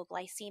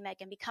hypoglycemic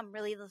and become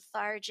really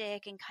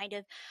lethargic and kind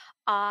of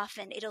off,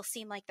 and it'll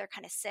seem like they're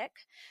kind of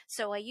sick.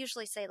 So I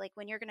usually say,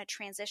 when you're going to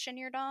transition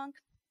your dog,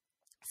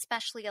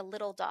 especially a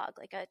little dog,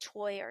 like a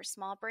toy or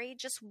small breed,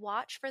 just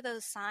watch for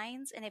those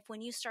signs. And if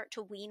when you start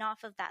to wean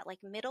off of that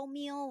middle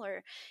meal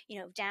or,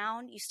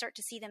 down, you start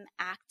to see them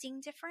acting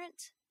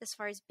different as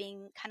far as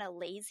being kind of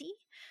lazy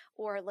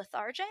or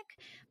lethargic,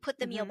 put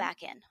the meal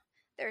back in.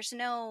 There's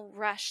no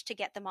rush to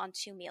get them on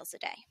 2 meals a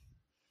day.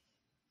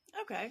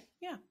 Okay.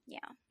 Yeah. Yeah.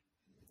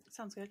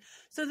 Sounds good.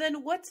 So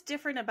then what's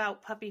different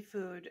about puppy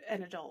food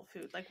and adult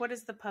food? What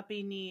does the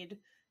puppy need?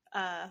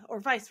 Or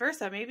vice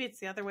versa. Maybe it's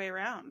the other way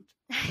around.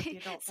 The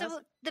adult So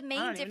doesn't. the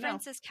main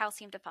difference is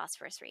calcium to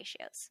phosphorus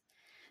ratios.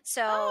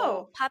 So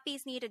Oh.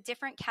 puppies need a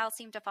different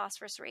calcium to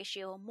phosphorus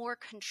ratio, more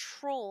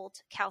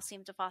controlled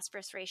calcium to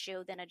phosphorus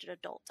ratio than an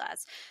adult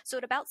does. So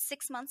at about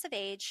 6 months of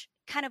age,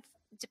 kind of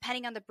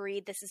depending on the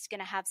breed, this is going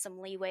to have some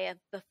leeway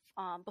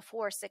of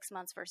before 6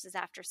 months versus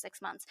after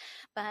 6 months.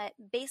 But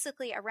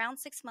basically around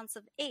 6 months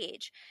of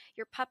age,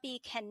 your puppy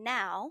can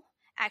now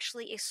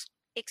actually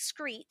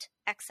excrete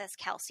excess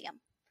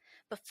calcium.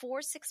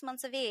 Before 6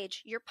 months of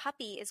age, your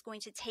puppy is going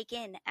to take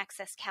in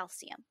excess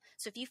calcium.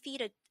 So if you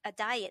feed a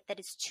diet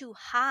that is too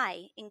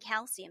high in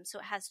calcium, so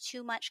it has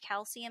too much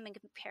calcium in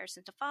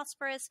comparison to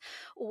phosphorus,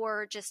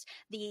 or just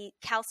the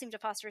calcium to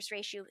phosphorus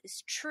ratio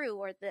is true,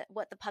 or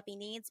what the puppy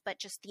needs, but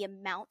just the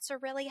amounts are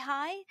really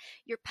high,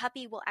 your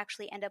puppy will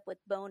actually end up with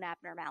bone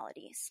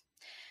abnormalities.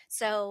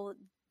 So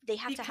they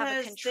have to have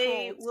a controlled.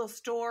 They will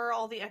store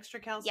all the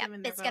extra calcium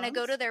in their bones. It's going to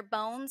go to their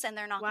bones, and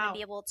they're not going to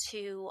be able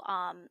to.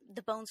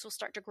 The bones will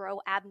start to grow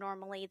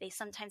abnormally. They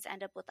sometimes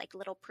end up with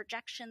little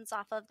projections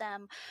off of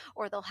them,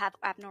 or they'll have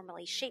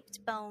abnormally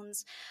shaped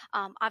bones.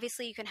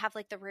 Obviously, you can have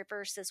the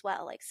reverse as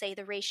well. Say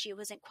the ratio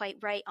isn't quite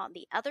right on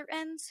the other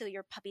end, so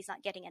your puppy's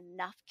not getting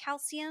enough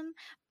calcium.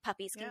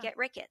 Puppies can get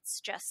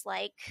rickets, just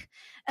like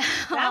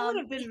that would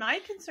have been my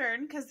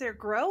concern because they're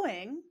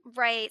growing,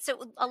 right?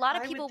 So a lot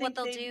of people, what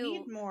they'll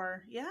do, need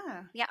more,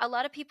 yeah. A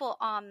lot of people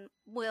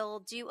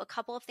will do a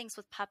couple of things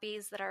with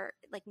puppies that are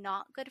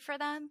not good for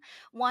them.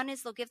 One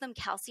is they'll give them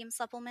calcium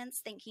supplements,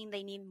 thinking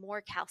they need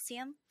more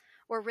calcium,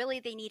 or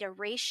really they need a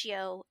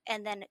ratio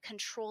and then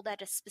control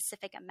that a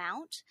specific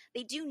amount.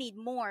 They do need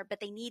more, but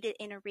they need it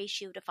in a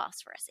ratio to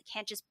phosphorus. It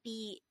can't just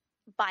be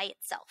by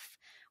itself,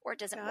 or it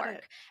doesn't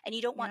work. And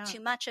you don't want too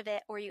much of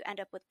it, or you end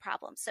up with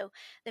problems. So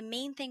the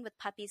main thing with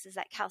puppies is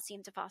that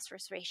calcium to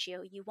phosphorus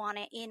ratio. You want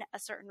it in a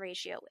certain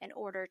ratio in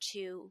order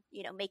to,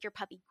 make your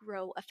puppy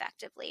grow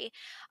effectively.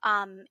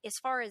 As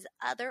far as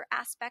other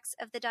aspects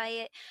of the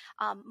diet,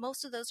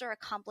 most of those are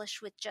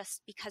accomplished with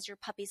just because your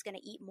puppy's going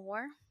to eat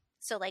more.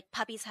 So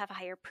puppies have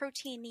higher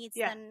protein needs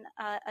than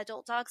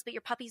adult dogs, but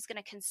your puppy's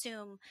going to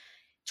consume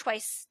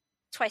twice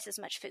as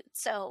much food.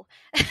 So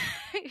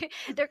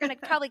they're going to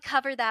probably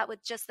cover that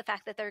with just the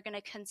fact that they're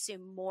going to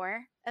consume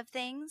more of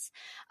things.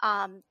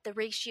 The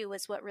ratio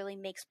is what really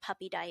makes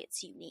puppy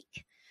diets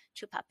unique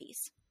to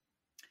puppies.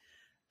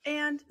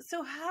 And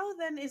so how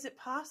then is it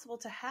possible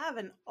to have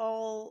an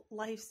all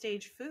life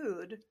stage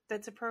food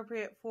that's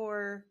appropriate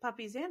for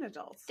puppies and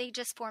adults? They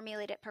just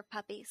formulate it for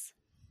puppies.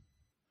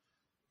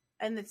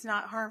 And it's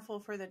not harmful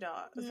for the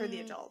dog, for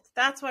the adult.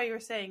 That's why you're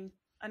saying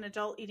an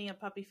adult eating a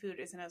puppy food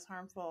isn't as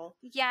harmful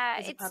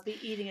as a puppy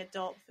eating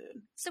adult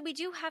food. So we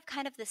do have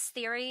kind of this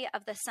theory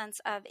of the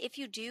sense of, if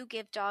you do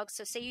give dogs,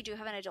 so say you do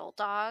have an adult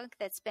dog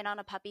that's been on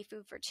a puppy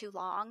food for too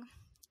long,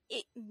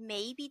 it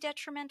may be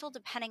detrimental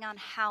depending on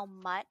how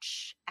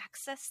much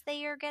excess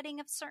they are getting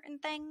of certain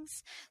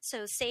things.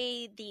 So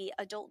say the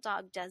adult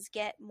dog does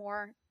get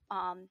more,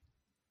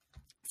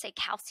 say,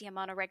 calcium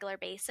on a regular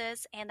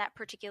basis, and that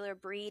particular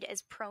breed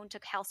is prone to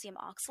calcium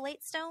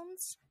oxalate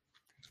stones,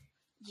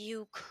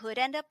 you could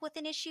end up with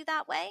an issue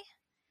that way.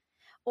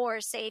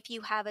 Or say if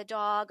you have a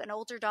dog, an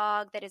older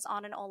dog that is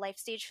on an all life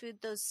stage food,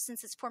 those,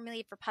 since it's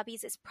formulated for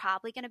puppies, it's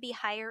probably going to be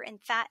higher in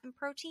fat and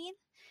protein.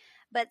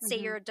 But say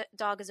your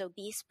dog is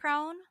obese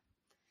prone,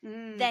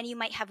 then you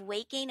might have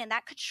weight gain, and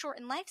that could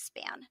shorten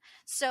lifespan.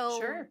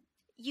 So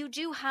you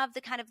do have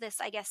the kind of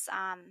this, I guess,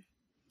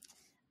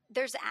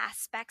 there's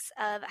aspects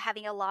of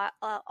having a lot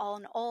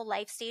on all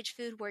life stage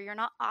food where you're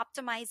not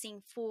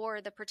optimizing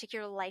for the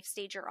particular life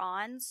stage you're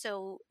on.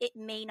 So it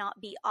may not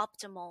be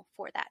optimal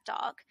for that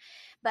dog.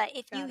 But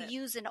if you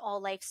use an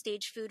all life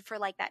stage food for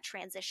like that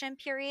transition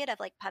period of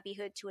like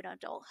puppyhood to an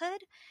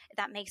adulthood,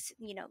 that makes,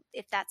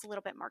 if that's a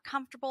little bit more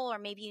comfortable, or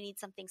maybe you need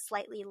something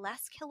slightly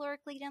less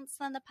calorically dense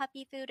than the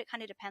puppy food. It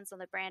kind of depends on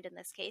the brand in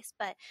this case,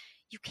 but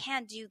you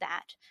can do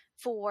that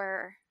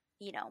for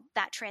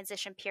that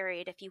transition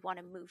period if you want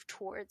to move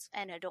towards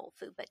an adult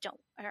food, but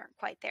aren't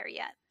quite there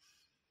yet.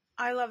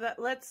 I love that.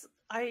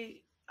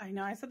 I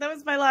know I said that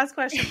was my last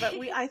question, but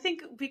I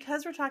think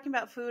because we're talking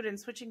about food and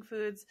switching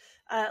foods,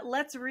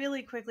 let's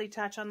really quickly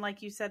touch on,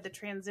 like you said, the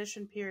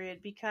transition period,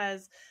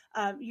 because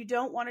you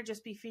don't want to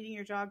just be feeding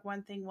your dog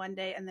one thing one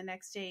day and the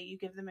next day you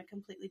give them a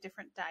completely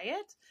different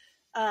diet.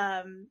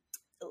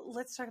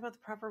 Let's talk about the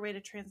proper way to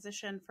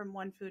transition from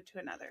one food to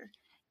another.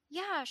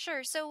 Yeah,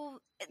 sure. So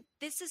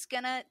this is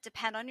going to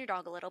depend on your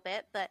dog a little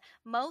bit, but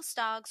most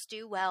dogs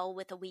do well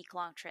with a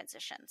week-long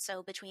transition.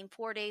 So between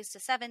 4 days to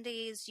 7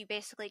 days, you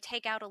basically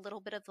take out a little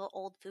bit of the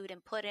old food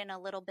and put in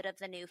a little bit of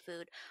the new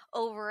food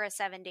over a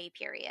 7-day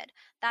period.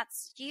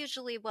 That's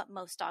usually what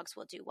most dogs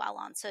will do well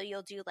on. So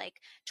you'll do like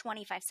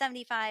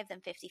 25-75,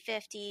 then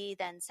 50-50,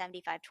 then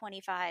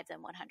 75-25, then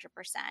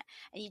 100%.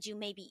 And you do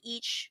maybe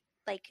each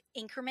like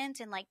increment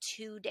in like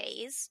 2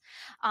 days.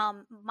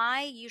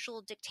 My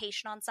usual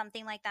dictation on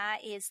something like that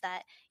is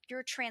that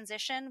your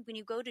transition, when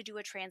you go to do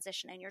a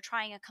transition and you're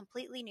trying a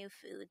completely new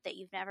food that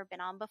you've never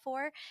been on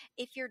before,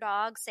 if your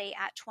dog, say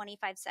at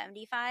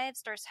 25-75,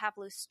 starts to have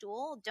loose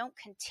stool, don't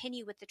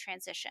continue with the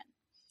transition.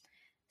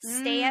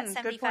 Stay at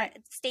 75,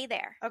 stay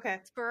there.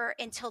 Okay.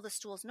 Until the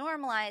stool's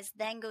normalized,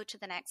 then go to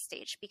the next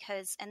stage.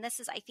 Because, and this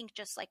is, I think,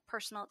 just like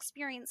personal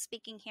experience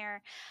speaking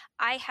here,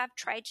 I have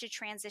tried to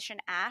transition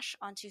Ash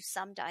onto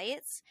some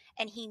diets,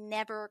 and he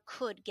never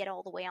could get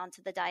all the way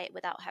onto the diet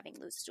without having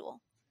loose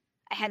stool.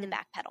 I had to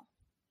backpedal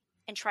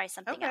and try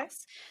something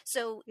else.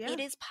 So it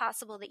is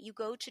possible that you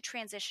go to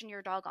transition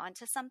your dog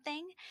onto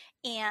something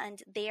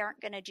and they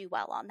aren't going to do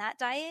well on that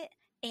diet.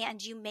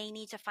 And you may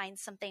need to find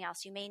something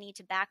else. You may need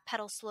to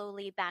backpedal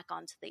slowly back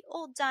onto the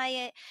old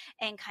diet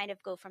and kind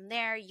of go from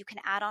there. You can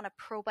add on a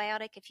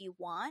probiotic if you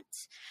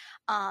want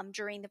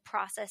during the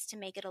process to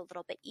make it a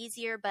little bit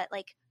easier. But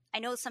like, I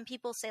know some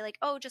people say like,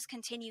 oh, just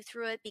continue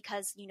through it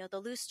because, the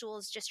loose stool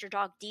is just your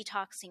dog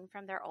detoxing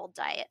from their old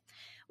diet,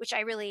 which I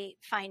really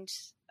find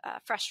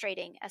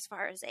frustrating as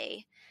far as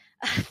a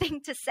thing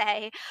to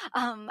say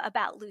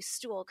about loose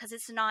stool, because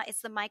it's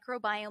the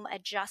microbiome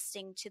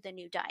adjusting to the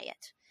new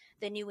diet.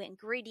 The new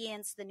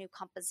ingredients, the new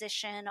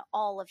composition,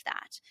 all of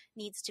that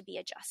needs to be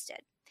adjusted.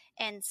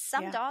 And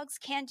some dogs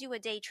can do a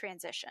day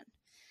transition,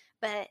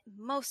 but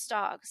most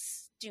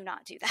dogs do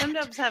not do that. Some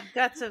dogs have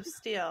guts of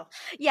steel.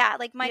 Yeah,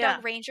 like my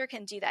dog Ranger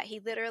can do that. He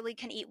literally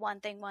can eat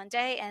one thing one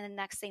day and the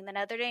next thing the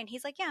other day, and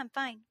he's like, yeah, I'm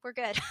fine. We're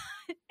good.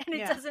 And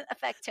it doesn't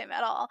affect him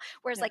at all.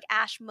 Whereas like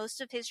Ash,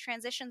 most of his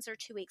transitions are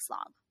 2 weeks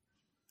long.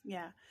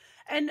 Yeah.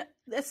 And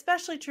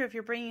especially true if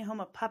you're bringing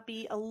home a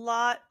puppy. A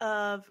lot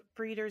of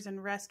breeders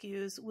and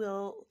rescues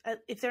will,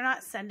 if they're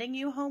not sending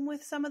you home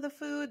with some of the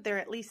food, they're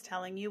at least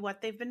telling you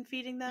what they've been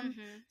feeding them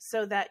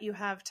so that you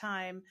have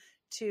time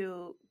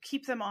to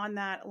keep them on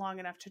that long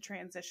enough to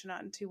transition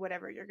on to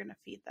whatever you're going to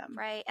feed them.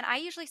 Right. And I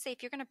usually say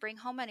if you're going to bring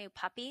home a new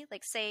puppy,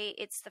 like say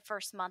it's the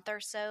first month or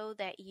so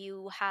that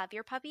you have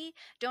your puppy,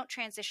 don't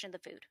transition the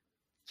food.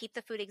 Keep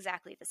the food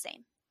exactly the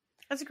same.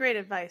 That's great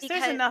advice.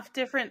 There's enough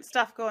different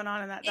stuff going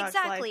on in that dog's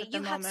life at the moment.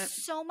 You have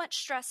so much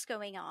stress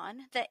going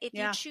on that if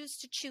you choose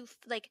to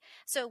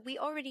so we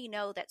already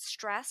know that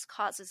stress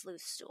causes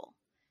loose stool.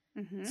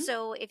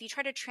 So if you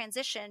try to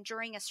transition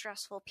during a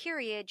stressful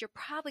period, you're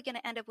probably going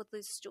to end up with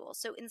loose stool.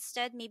 So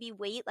instead, maybe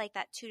wait like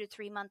that 2 to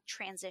 3 month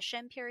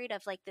transition period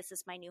of like, this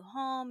is my new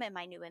home and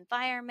my new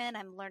environment.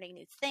 I'm learning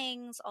new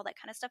things, all that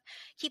kind of stuff.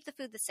 Keep the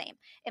food the same.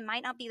 It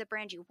might not be the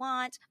brand you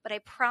want, but I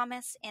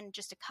promise in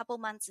just a couple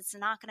months, it's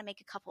not going to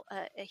make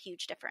a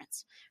huge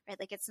difference, right?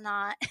 Like it's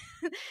not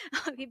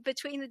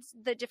between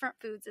the different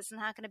foods, it's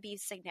not going to be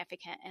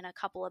significant in a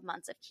couple of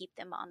months of keep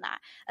them on that.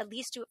 At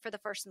least do it for the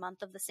first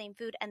month of the same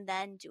food and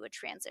then do a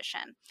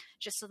transition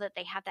just so that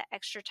they have that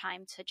extra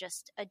time to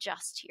just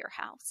adjust to your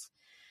house.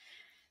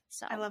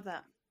 So I love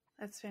that.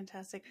 That's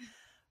fantastic.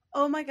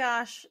 Oh my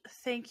gosh.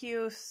 Thank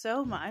you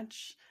so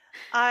much.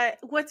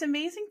 What's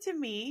amazing to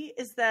me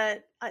is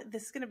that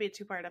this is going to be a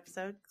 2-part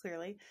episode,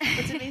 clearly.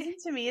 What's amazing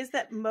to me is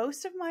that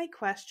most of my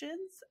questions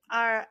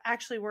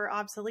were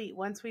obsolete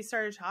once we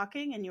started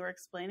talking and you were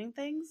explaining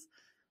things.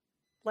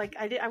 Like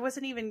I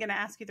wasn't even going to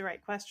ask you the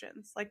right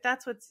questions. Like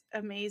that's what's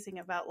amazing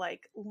about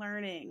like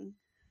learning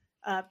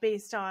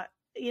based on,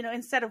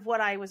 instead of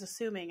what I was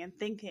assuming and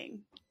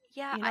thinking.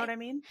 Yeah. You know what I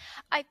mean?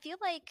 I feel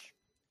like,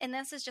 and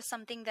this is just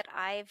something that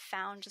I've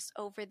found just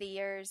over the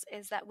years,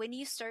 is that when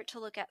you start to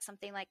look at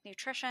something like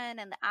nutrition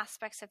and the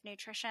aspects of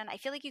nutrition, I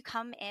feel like you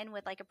come in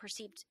with like a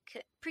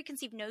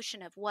preconceived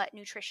notion of what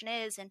nutrition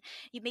is, and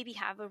you maybe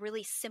have a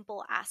really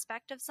simple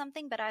aspect of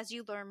something, but as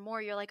you learn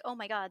more, you're like, oh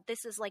my God,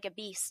 this is like a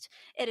beast.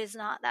 It is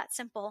not that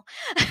simple.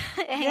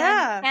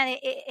 And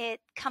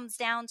it comes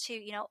down to,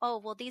 oh,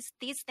 well, these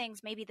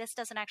things, maybe this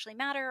doesn't actually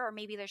matter, or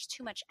maybe there's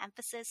too much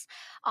emphasis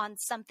on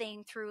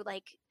something through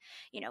like,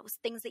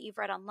 things that you've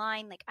read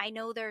online. Like I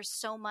know there's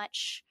so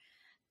much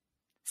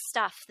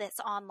stuff that's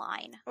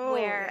online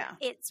where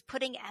it's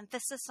putting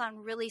emphasis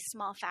on really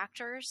small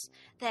factors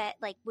that,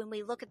 like, when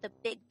we look at the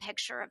big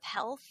picture of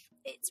health,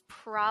 it's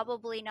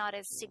probably not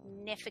as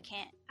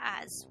significant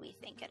as we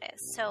think it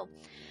is. So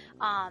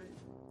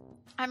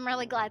I'm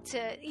really glad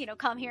to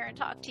come here and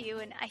talk to you,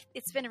 and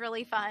it's been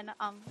really fun.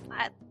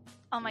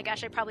 Oh my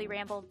gosh, I probably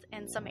rambled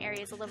in some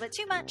areas a little bit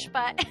too much,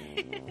 but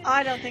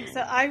I don't think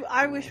so.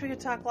 I wish we could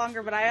talk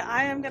longer, but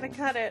I am going to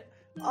cut it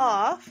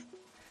off.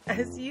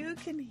 As you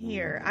can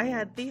hear, I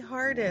had the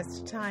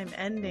hardest time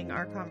ending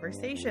our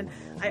conversation.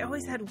 I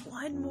always had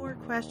one more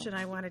question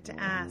I wanted to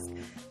ask.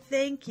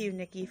 Thank you,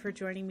 Nikki, for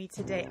joining me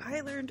today.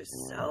 I learned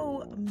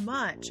so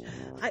much.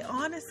 I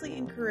honestly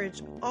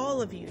encourage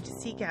all of you to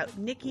seek out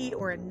Nikki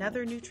or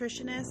another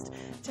nutritionist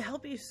to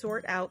help you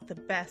sort out the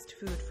best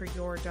food for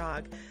your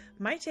dog.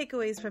 My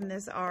takeaways from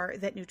this are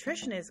that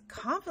nutrition is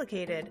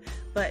complicated,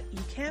 but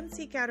you can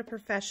seek out a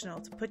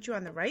professional to put you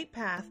on the right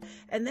path,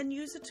 and then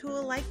use a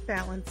tool like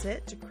Balance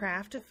It to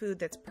craft a food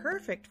that's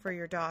perfect for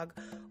your dog,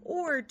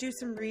 or do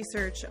some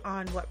research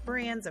on what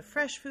brands of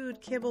fresh food,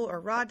 kibble,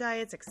 or raw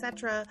diets,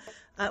 etc.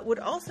 Would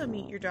also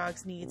meet your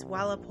dog's needs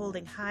while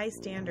upholding high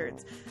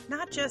standards,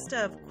 not just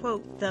of,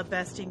 quote, the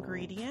best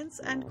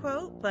ingredients, end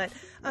quote, but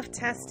of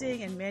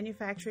testing and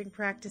manufacturing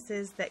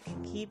practices that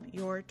can keep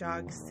your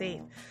dog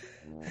safe.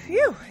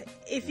 Phew!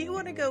 If you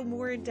want to go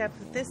more in depth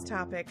with this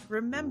topic,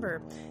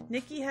 remember,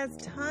 Nikki has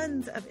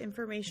tons of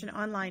information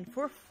online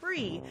for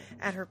free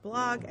at her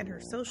blog and her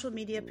social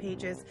media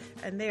pages,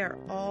 and they are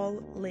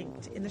all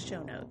linked in the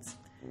show notes.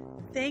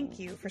 Thank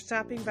you for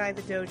stopping by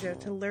the dojo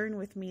to learn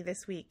with me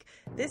this week.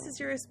 This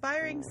is your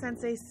aspiring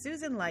sensei,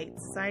 Susan Light,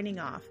 signing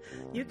off.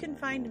 You can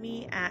find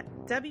me at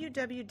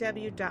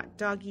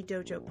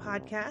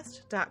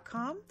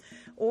www.doggydojopodcast.com,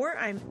 or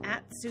I'm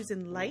at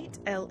Susan Light,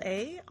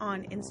 LA,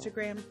 on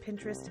Instagram,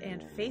 Pinterest,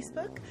 and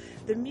Facebook.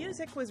 The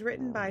music was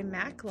written by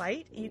Mac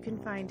Light. You can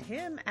find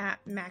him at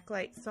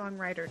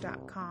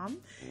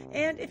maclightsongwriter.com.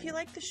 And if you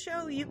like the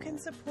show, you can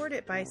support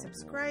it by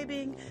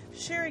subscribing,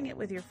 sharing it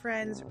with your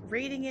friends,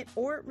 rating it,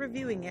 or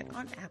reviewing it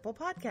on Apple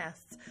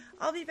Podcasts.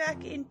 I'll be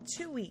back in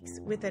 2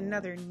 weeks with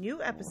another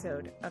new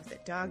episode of the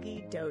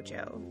Doggy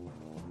Dojo.